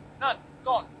noise. None.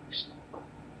 Gone. Just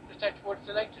out towards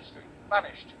the later street.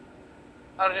 Vanished.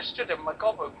 And I just stood there with my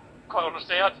gob open. Quite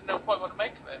honestly, I didn't know quite what to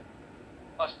make of it.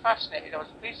 I was fascinated. I was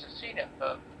pleased to have seen it,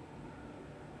 but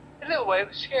in a little way it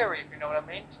was scary, if you know what I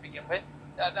mean, to begin with.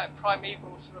 That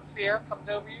primeval sort of fear comes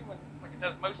over you, like it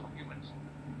does most humans.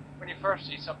 When you first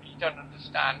see something you don't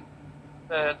understand,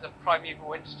 the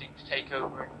primeval instincts take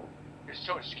over, and you're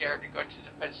sort of scared to go into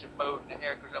defensive mode, and the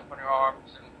hair goes up on your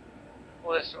arms, and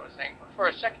all this sort of thing. But for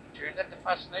a second or two, then the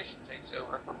fascination takes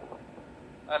over.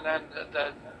 And then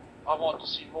I want to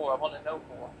see more, I want to know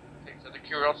more. Things of the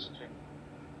curiosity.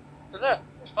 So look,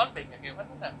 it's fun being a human,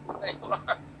 isn't it? There you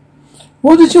are.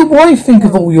 What does your wife think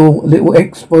of all your little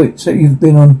exploits that you've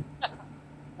been on?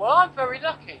 Well, I'm very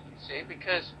lucky, you see,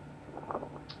 because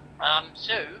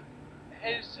Sue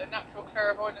is a natural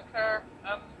clairvoyant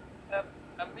and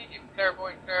a medium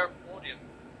clairvoyant clairaudience.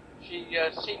 She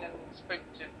seen and spoke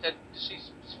to dead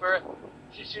deceased spirit.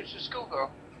 She's used a schoolgirl,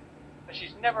 but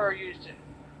she's never used it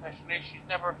professionally. She's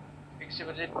never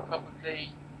exhibited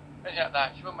publicly, anything like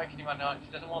that. She won't make any money on it.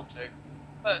 She doesn't want to.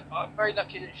 But I'm very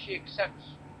lucky that she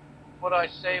accepts what I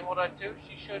say and what I do.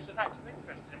 She shows an active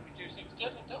interest in it. We do things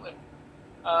together, don't we?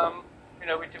 You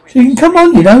know, we She can come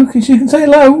on, you know, because she can say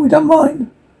hello. We don't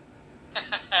mind. Say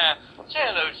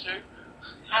hello, Sue.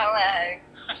 Hello.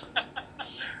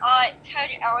 I'll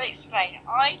explain.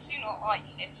 I do not like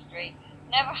history.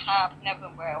 Never have, never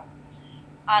will.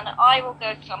 And I will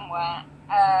go somewhere.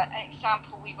 An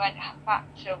example, we went back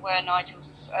to where Nigel's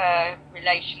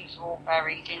relations were all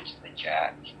buried into the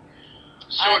church.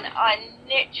 And I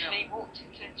literally walked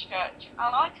into the church, and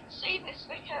I could see this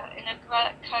vicar in a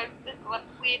coat with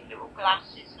weird little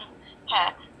glasses and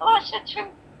hair. And I said to him,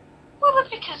 well, the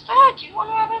vicar's there, do you want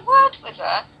to have a word with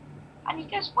her? And he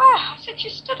goes, where? I said, she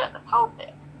stood at the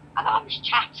pulpit. And I was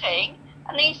chatting,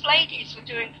 and these ladies were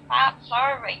doing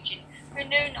flower arranging who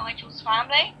knew Nigel's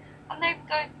family, and they were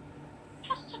going,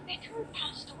 that's the vicar who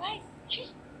passed away.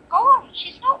 She's gone,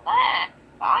 she's not there.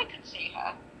 But I could see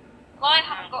her. And I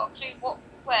haven't got a clue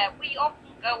where. We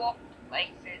often go off to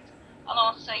places, and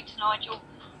I'll say to Nigel,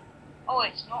 oh,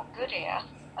 it's not good here.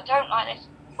 I don't like this.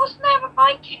 Wasn't there a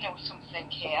Viking or something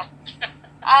here?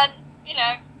 And, you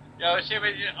know. Yeah, see,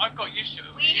 I've got used to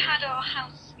it. We had our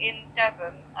house in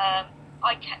Devon.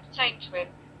 I kept saying to him,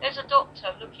 there's a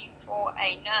doctor looking for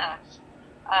a nurse,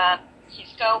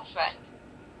 his girlfriend,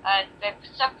 and they've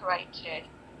separated.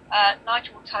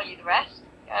 Nigel will tell you the rest.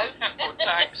 Go. Well,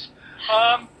 thanks.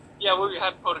 Yeah, well, we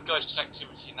had poltergeist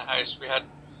activity in the house. We had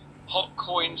hot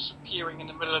coins appearing in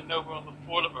the middle of nowhere on the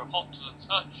floor that were hot to the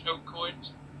touch, hot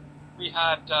coins. We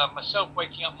had myself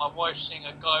waking up my wife seeing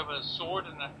a guy with a sword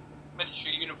and a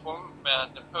military uniform,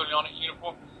 Napoleonic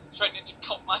uniform, threatening to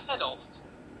cut my head off.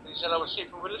 He said I was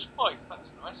sleeping with his wife. That's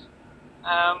nice.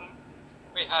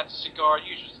 We had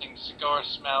usual things, cigar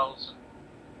smells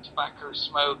and tobacco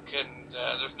smoke, and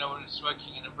there's no one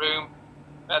smoking in the room.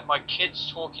 We had my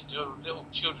kids talking to little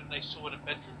children they saw in the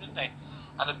bedroom, didn't they?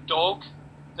 And a dog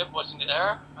that wasn't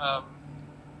there.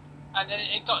 And then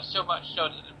it got so much so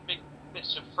that the big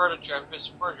bits of furniture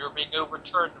were being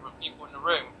overturned with people in the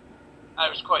room. And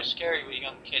it was quite scary with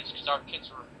young kids, because our kids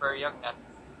were very young then.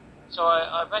 So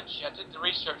I eventually did the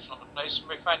research on the place, and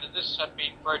we found that this had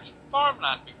been virgin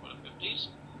farmland before the 50s,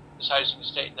 this housing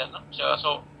estate then. So I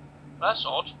thought, well, that's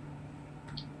odd.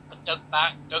 I dug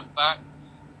back,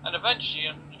 and eventually,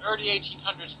 in the early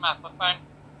 1800s map, I found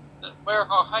that where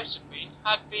our house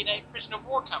had been a prisoner of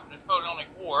war camp in the Napoleonic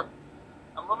War.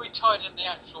 And when we tied in the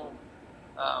actual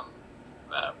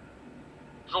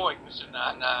drawings and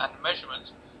the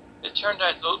measurements, it turned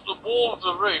out the wall of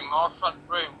the room, our front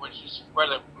room, which is where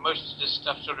most of this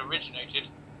stuff sort of originated,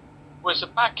 was the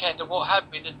back end of what had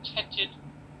been a tented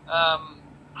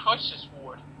crisis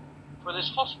ward for this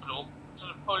hospital for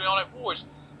the Napoleonic Wars.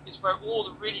 is where all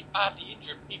the really badly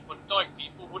injured people and dying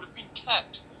people would have been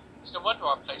kept. It's no wonder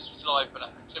our place was live with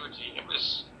that activity. It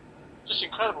was just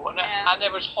incredible. And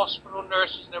there was hospital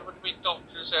nurses, there would have been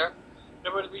doctors there,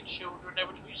 there would have been children, there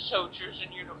would have been soldiers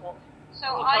in uniform. So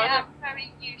I am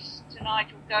very used to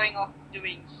Nigel going off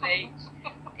doing things.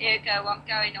 Here you go, I'm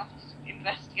going off to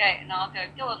investigate, and I'll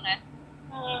go on then.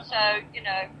 So, you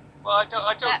know, well, I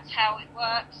don't, that's how it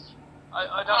works.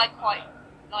 I quite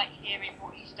like hearing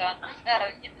what he's done. So,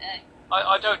 you know.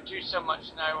 I don't do so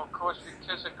much now, of course,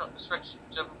 because I've got this wretched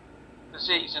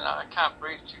disease and I can't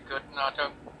breathe too good, and I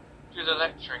don't do the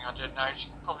lecturing I do now. As you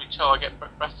can probably tell, I get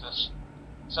breathless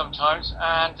sometimes,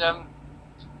 and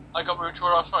I got rheumatoid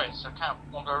arthritis, so I can't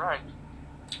wander around,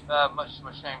 much to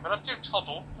my shame. But I do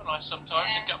toddle, don't I,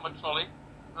 sometimes, and get my trolley.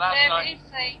 There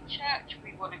is a church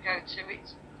we want to go to.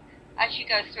 It's, as you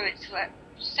go through, it's like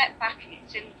set back, and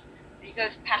it's in, you go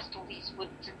past all these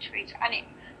woods and trees, and it,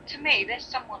 to me, there's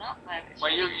someone up there.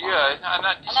 Well, really and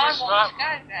I want to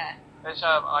go there. There's,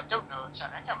 I don't know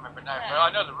exactly, I can't remember now, but I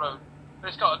know the road. But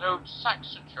it's got an old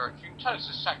Saxon church. You can tell it's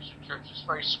a Saxon church. It's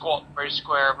very squat, very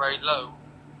square, very low,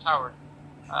 towered,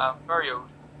 very old.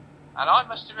 And I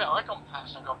must admit, I gone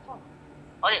past and I go,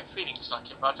 I get feelings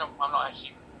like it, but I'm not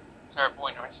actually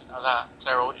clairvoyant or anything like that,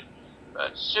 clairaudient.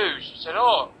 But Sue, she said,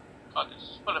 oh, God, this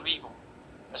is full of evil.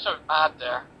 There's something bad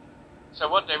there. So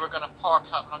one day we're going to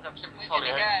park up and I'm going to take the trolley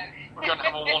out. We're going to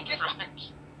have a wander around.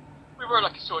 We were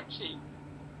like a sort of team.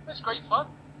 It's great fun.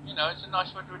 You know, it's a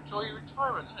nice way to enjoy your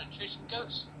retirement, isn't it? Chasing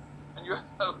ghosts. And you're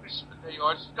host, but there you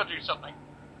are. Just got to do something.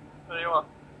 There you are.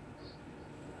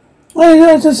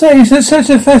 Well, as I say, it's such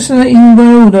a fascinating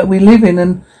world that we live in,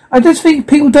 and I just think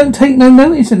people don't take no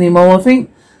notice anymore. I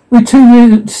think we're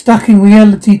too stuck in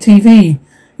reality TV.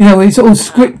 You know, it's all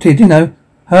scripted, you know.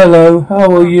 Hello,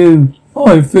 how are you?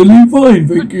 I'm feeling fine,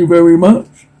 thank you very much.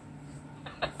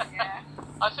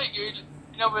 I think,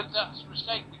 you know, with that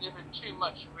mistake, we live in too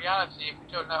much reality if we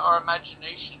don't let our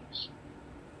imaginations.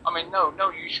 I mean, no,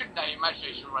 you shouldn't let your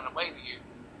imagination run away with you.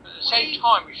 But at the same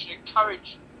time, you should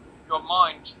encourage your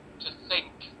mind to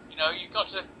think. You know, you've got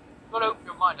to open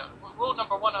your mind up. Rule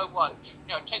number 101, you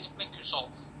know, take the blinkers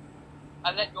off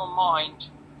and let your mind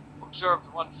observe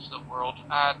the wonders of the world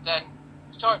and then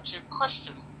start to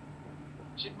question.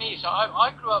 To me, so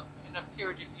I grew up in a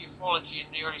period of ufology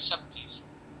in the early 70s.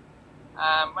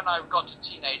 When I got to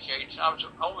teenage age, I've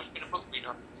always been a book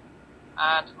reader.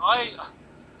 And I'm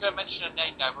going to mention a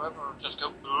name now, whoever will just go,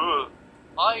 ugh.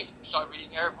 I started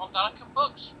reading Eric von Daniken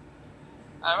books.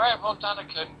 Eric von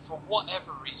Daniken, for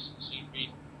whatever reasons, he's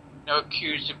been, you know,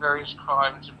 accused of various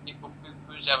crimes and people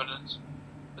poo-poo's evidence.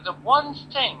 But the one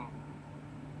thing,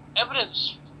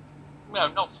 evidence, you know,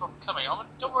 not forthcoming,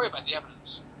 don't worry about the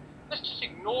evidence. Let's just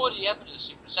ignore the evidence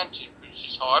he presented, which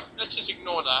is hard. Let's just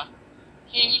ignore that.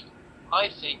 He, I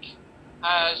think,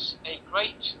 has a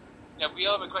great, you know, we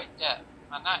owe him a great debt,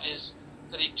 and that is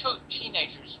that he took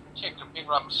teenagers, in particular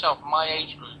people like myself, my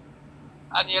age group,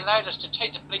 and he allowed us to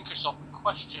take the blinkers off and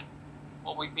question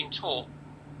what we've been taught,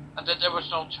 and that there was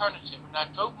an alternative, and that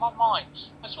opened my mind.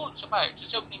 That's all it's about,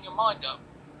 just opening your mind up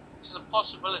to the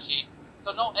possibility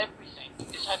that not everything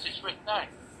is as it's written down.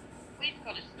 We've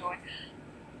got a story.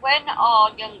 When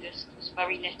our youngest was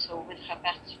very little with her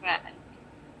best friend,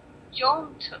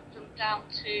 John took them down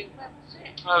to, where was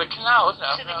it? The canal, isn't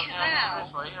it? To the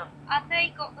canal. Yeah. And they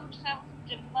got themselves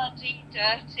muddy,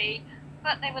 dirty,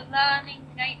 but they were learning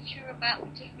nature about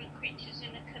the different creatures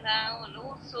in the canal and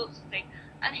all sorts of things.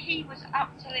 And he was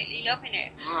absolutely loving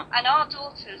it. And our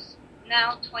daughter's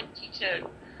now 22,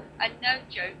 and no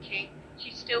joking,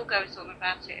 she still goes on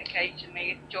about it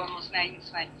occasionally if John's name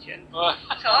is mentioned.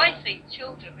 So I think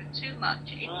children are too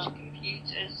much into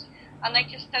computers and they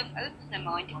just don't open their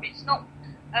mind. If it's not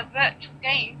a virtual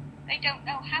game, they don't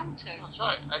know how to. That's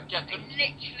right. And get them, they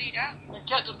literally don't. And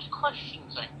get them to question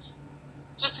things.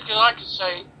 Just because I could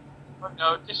say, well,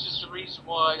 no, this is the reason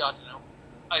why, I don't know,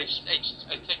 a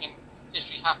thing in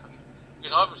history happened,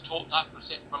 because I was taught that was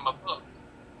it from a book.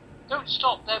 Don't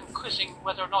stop them quizzing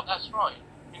whether or not that's right,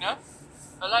 you know?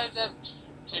 Allow them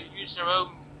to use their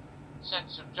own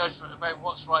sense of judgment about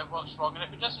what's right, what's wrong, and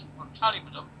if it doesn't tally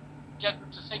with them, get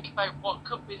them to think about what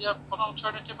could be an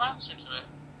alternative answer to it.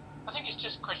 I think it's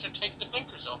just a question of taking the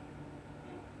blinkers off.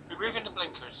 Removing the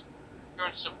blinkers. Pure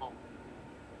and simple.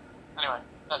 Anyway,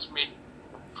 that's me.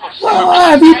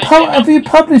 Well, have you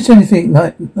published anything,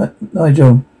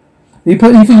 Nigel? Have you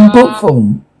put anything in book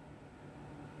form?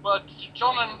 Well,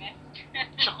 John and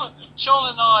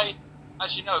I,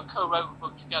 as you know, co-wrote a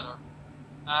book together.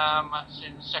 That's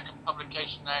in the second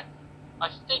publication now. I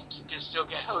think you can still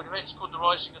get hold of it. It's called The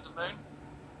Rising of the Moon.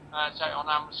 It's out on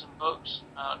Amazon Books,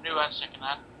 new and second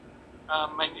hand.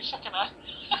 mainly second-hand.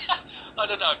 I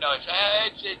don't know. No,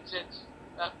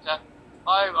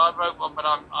 I wrote one, but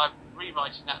I'm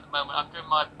rewriting that at the moment. I'm doing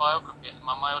my biography,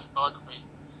 my autobiography.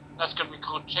 That's going to be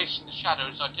called Chasing the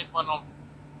Shadows. I did one on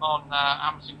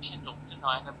Amazon Kindle, didn't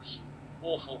I? And it was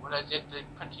awful, but I did the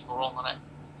printing were wrong on it.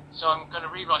 So I'm going to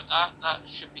rewrite that. That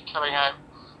should be coming out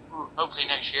hopefully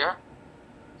next year.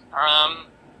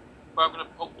 Where I'm going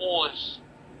to put all this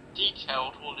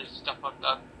detailed, all this stuff I've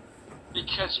done,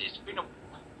 because it's been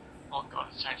oh God,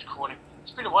 it sounds corny.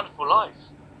 It's been a wonderful life.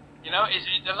 You know,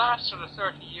 the last sort of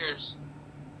 30 years,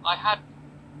 I had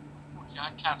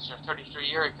cancer 33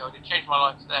 years ago. It changed my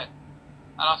life then.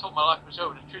 And I thought my life was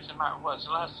over. The truth of the matter was,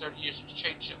 the last 30 years it's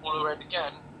changed it all over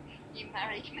again. You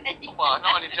married me. Well,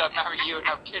 not only did I marry you and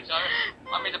have kids, I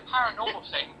mean, the paranormal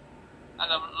thing and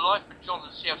the life of John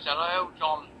and CFZ, I owe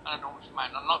John an enormous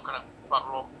amount. I'm not going to butt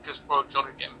wrong because poor John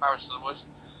would get embarrassed otherwise.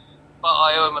 But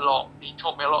I owe him a lot. He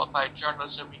taught me a lot about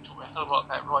journalism, he taught me a hell of a lot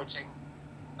about writing,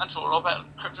 and taught a lot about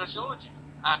cryptozoology.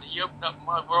 And he opened up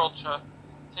my world to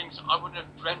things I wouldn't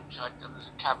have dreamt I'd done as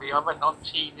a cabbie. I went on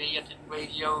TV, I did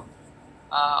radio,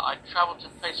 I travelled to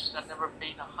places I'd never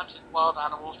been, I hunted wild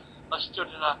animals, I stood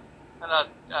in a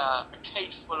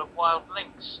cage full of wild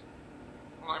lynx.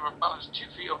 They were balanced 2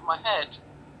 feet over my head.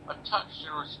 I touched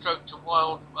and stroked a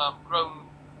wild grown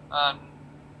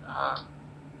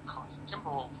timber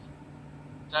wolf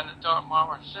down at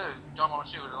Dartmouth Zoo. Dartmouth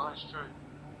Zoo was a nice true.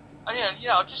 And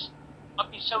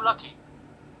I've been so lucky.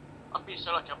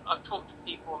 I've talked to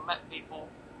people, met people.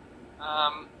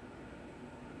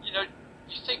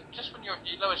 You think just when you're at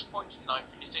your lowest point in life,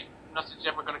 and you think nothing's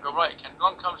ever going to go right again,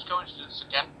 along comes coincidence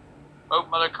again,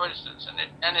 mother coincidence,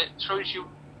 and it throws you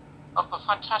up a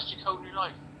fantastic whole new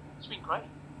life. It's been great.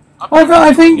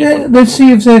 I think that the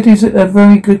CFZ is a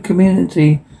very good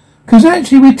community because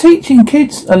actually we're teaching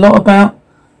kids a lot about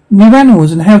new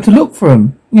animals and how to look for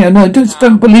them.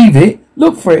 Don't believe it.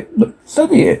 Look for it.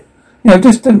 Study it.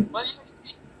 Just don't. Well,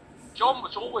 John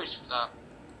was always for that.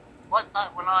 Right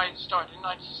back when I started in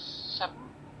 '97,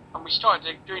 and we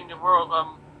started doing the World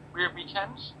Weird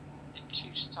Weekends in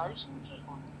 2000,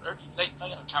 late,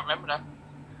 I can't remember now.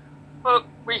 But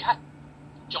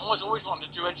John was always wanting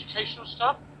to do educational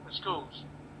stuff for schools,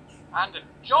 and the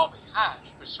job he had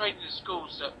persuading the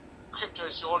schools that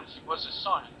cryptozoology was a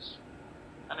science,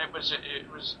 and it was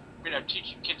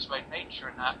teaching kids about nature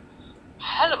and that.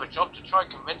 Hell of a job to try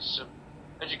and convince some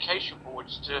education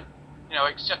boards to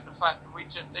accept the fact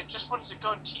that they just wanted to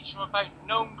go and teach them about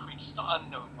known creatures, not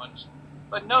unknown ones,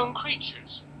 but known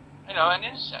creatures, and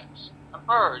insects and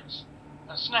birds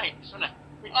and snakes, wasn't it?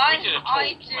 We did a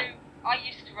talk. I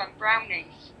used to run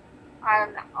brownies,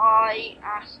 and I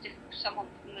asked if someone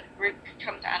from the group could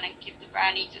come down and give the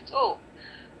brownies a talk.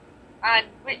 And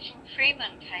Richard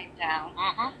Freeman came down,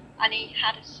 and he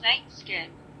had a snake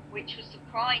skin, which was the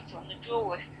prize on the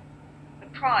draw. The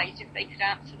prize if they could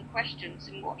answer the questions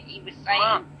and what he was saying.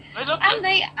 Wow.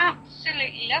 They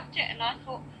absolutely loved it, and I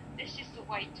thought, this is the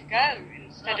way to go,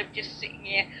 instead of just sitting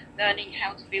here learning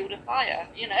how to build a fire,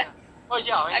 Well,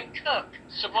 yeah, I mean, and cook.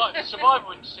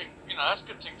 Survival instinct, that's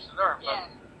good things to learn, but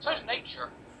so is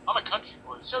nature. I'm a country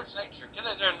boy, so is nature. Get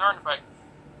out there and learn about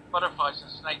butterflies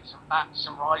and snakes and bats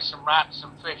and rice and rats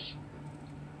and fish.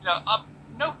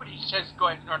 Nobody says go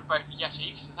out and learn about the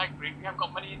Yeti, because thankfully we haven't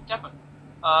got many in Devon.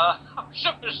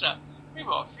 We've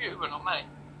got a few, but not many.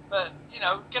 But,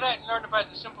 get out and learn about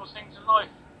the simple things in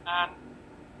life and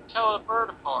tell a bird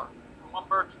apart from one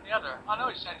bird from the other. I know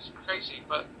it sounds crazy,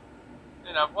 but,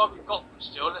 while we've got them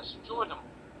still, let's enjoy them.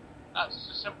 That's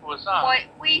as simple as that. Why,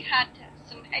 we had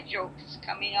some hedgehogs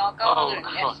come in our garden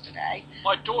yesterday.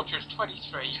 My daughter's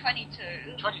 23.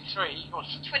 22. 23. Or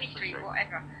 23,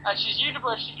 whatever. And she's a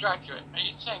university graduate. And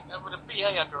you'd think that with a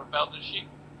BA under her belt that she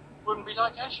wouldn't be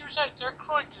like that. She was out there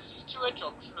crying because these 2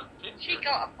 hedgehogs were She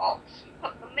got a box and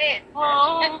put them in.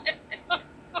 Oh.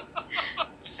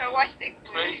 So I think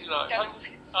Crazy life.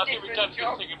 I think we've done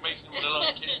good thing in making them with a lot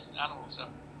of kids and animals.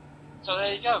 So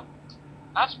there you go.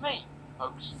 That's me,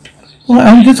 folks. Well,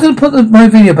 I'm just going to put my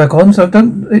video back on, so I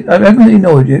haven't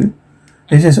ignored you.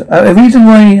 It's just a reason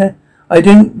why I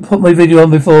didn't put my video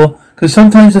on before, because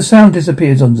sometimes the sound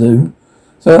disappears on Zoom.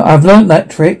 So I've learnt that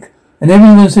trick, and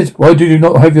everyone says, "Why did you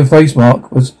not have your face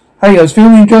mark?" Was, hey, I was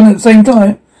filming John at the same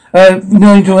time,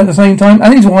 Nigel at the same time,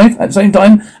 and his wife at the same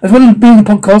time, as well as being a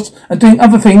podcast and doing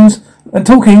other things and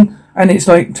talking. And it's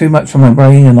like too much for my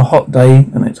brain on a hot day,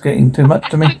 and it's getting too much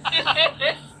to me.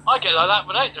 I get like that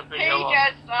without the video He on.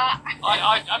 does that.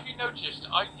 I have you noticed?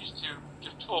 I used to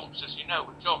give talks, as you know,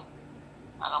 with John,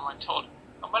 and I'm like Todd.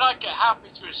 And when I get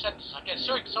halfway through a sentence, I get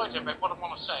so excited about what I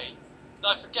want to say that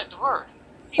I forget the word.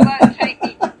 He won't take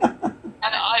me.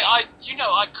 And I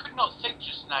I could not think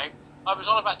just now. I was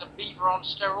on about the beaver on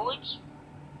steroids,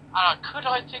 and could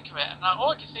I think of it? And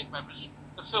all I could think about was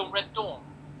the film Red Dawn,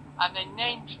 and they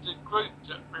named the group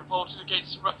that revolted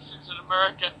against the Russians in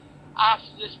America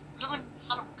after this blooming.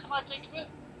 Can I think of it?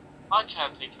 I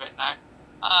can't think of it now.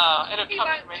 It'll He come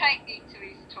won't to me. take me to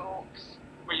his talks.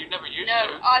 Well, you never used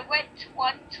No, to. I went to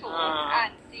one talk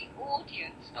and the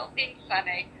audience, not being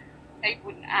funny, they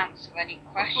wouldn't answer any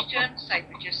questions. They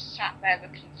were just sat there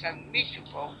looking so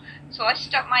miserable. So I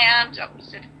stuck my hand up and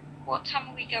said, "What time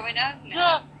are we going home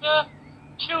now?" Yeah,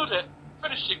 killed it,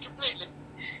 finished it completely.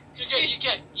 You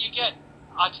get.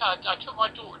 I took my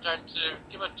daughter down to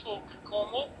give a talk at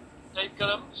Cornwall. Dave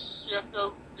Gillum's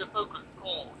UFO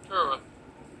Cornwall tour,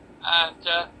 and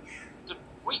the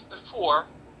week before,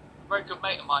 a very good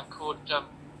mate of mine called.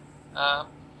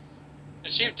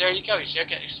 See, there you go. You see, I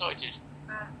get excited.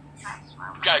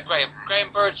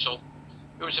 Graham Birdsall,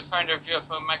 who was the founder of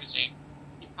UFO magazine,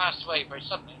 he passed away very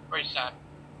suddenly, very sad.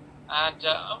 And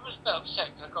I was a bit upset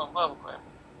because I got on well with him.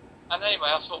 And anyway,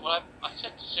 I thought, well, I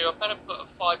said to Sue, I better put a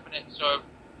 5 minutes of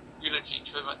eulogy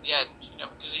to him at the end,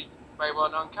 because he's a very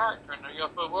well-known character in the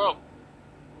UFO world.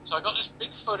 So I got this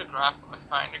big photograph I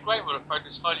found, and Graham would have found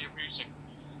this highly amusing.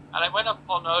 And I went up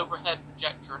on the overhead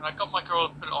projector, and I got my girl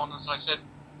to put it on, and so I said,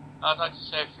 I'd like to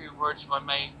say a few words, if I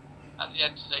may, at the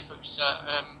end today, folks,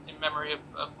 in memory of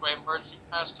Graham Birdsall, who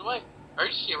passed away.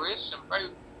 Very serious and very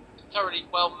thoroughly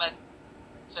well-meant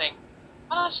thing.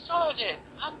 And I started in,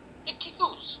 and it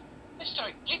giggles. They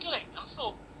started giggling, and I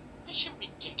thought, they shouldn't be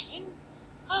giggling.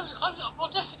 I was like,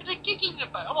 what the heck are they giggling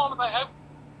about? I'm on about how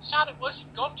sad it was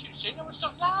he'd gone too soon, and we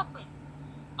started laughing.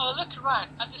 And I look around,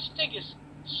 and this thing is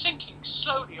sinking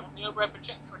slowly on the overhead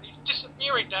projector, and he's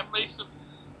disappearing down beneath the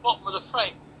bottom of the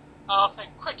frame. And I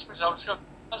think, quick to myself,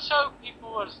 and so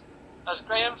people, as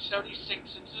Graham slowly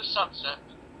sinks into the sunset,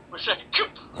 were saying,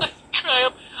 "Goodbye,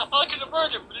 Graham, I could have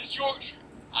heard him, but it's Yorkshire."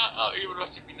 He would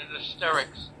have been in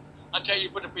hysterics. I tell you,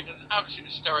 he would have been in absolute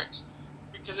hysterics,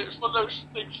 because it was one of those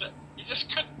things that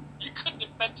you couldn't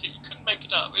invent it, you couldn't make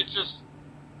it up. It just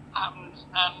happened,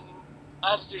 and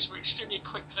I had to do some extremely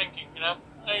quick thinking, I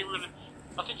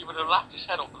think he would have laughed his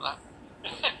head off at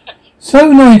that.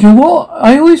 So, Nigel,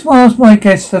 I always ask my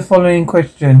guests the following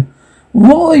question.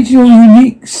 What is your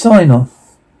unique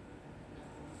sign-off?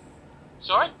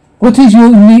 Sorry? What is your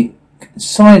unique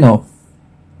sign-off?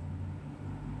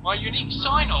 My unique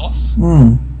sign-off?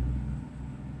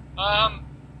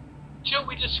 Till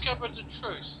we discover the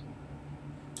truth.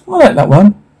 I like that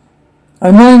one.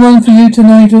 And my one for you to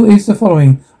Nigel is the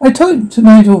following. I talked to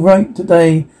Nigel Wright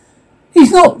today.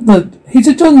 He's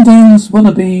a John Downes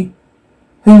wannabe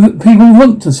who people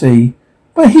want to see.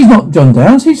 But he's not John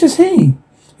Downes, he's just he.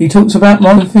 He talks about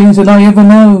more things than I ever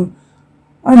know.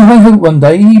 And I hope one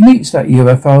day he meets that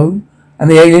UFO and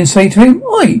the aliens say to him,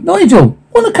 "Oi, Nigel,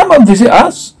 want to come and visit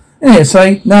us?" And he'll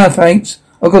say, "No, thanks.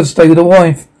 I've got to stay with the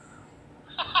wife."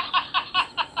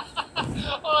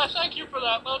 Oh, thank you for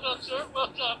that. Well done, sir.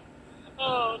 Well done.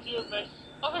 Oh, dear me.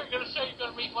 I thought you were going to say you're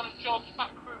going to meet one of John's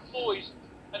Fat Crew boys.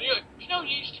 And he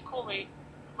used to call me,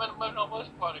 when I was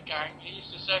part of the gang, he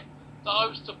used to say that I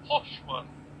was the posh one.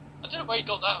 I don't know where he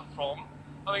got that from.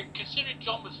 I mean, considering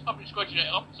John was public graduate,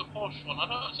 I was the posh one. I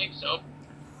don't think so.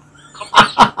 Compared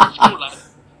to school lad.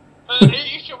 But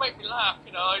it used to make me laugh,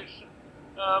 I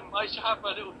used to have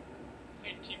my little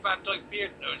P.T. Van Dyke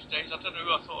beard in those days. I don't know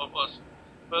who I thought I was.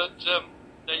 But,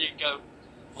 there you go.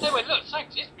 Anyway, look,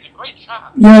 thanks. It's been a great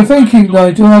chat. Yeah, thank you,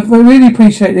 Nigel. I really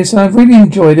appreciate this. I've really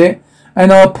enjoyed it.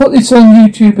 And I'll put this on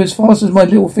YouTube as fast as my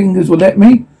little fingers will let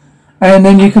me. And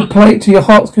then you can play it to your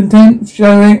heart's content,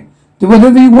 share it, do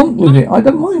whatever you want with it. I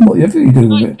don't mind whatever you do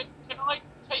with it. Can I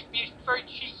be very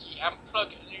cheeky and plug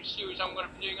a new series I'm going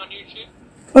to be doing on YouTube?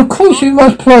 Of course you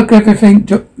must plug everything,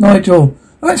 Nigel.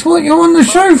 That's what you're on the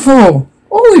show for.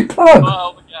 Always plug.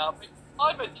 Well, yeah,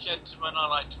 I'm a gentleman, I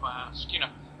like to ask,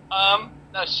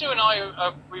 Now, Sue and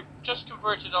I, we've just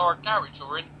converted our garage, or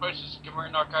we're in the process of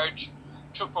converting our garage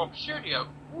to a proper studio.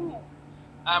 Ooh.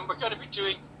 And we're going to be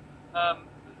doing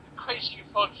Crazy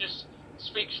Ufologist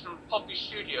Speaks from Poppy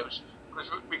Studios, because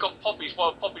we got poppies,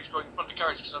 wild poppies growing in front of the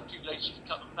garage because I'm too lazy to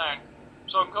cut them down.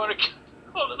 So I'm going to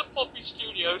call it the Poppy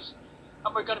Studios,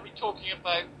 and we're going to be talking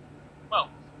about, well,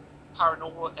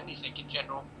 paranormal, anything in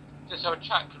general. Just have a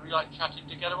chat, because we like chatting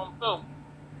together on film.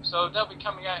 So they'll be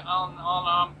coming out on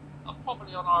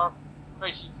probably on our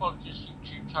Crazy Ufologist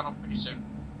YouTube channel pretty soon.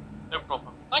 No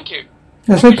problem. Thank you.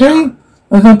 That's okay.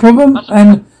 That's no problem.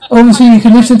 And obviously you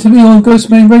can listen to me on Ghost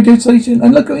Main Radio Station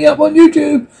and look me up on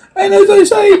YouTube. And as I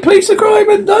say, please subscribe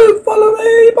and don't follow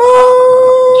me. Bye.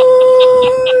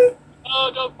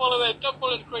 Oh, don't follow it. Don't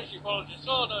follow the Crazy Ufologist.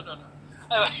 Oh, no.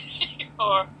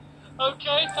 or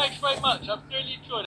okay, thanks very much. I've really enjoyed it.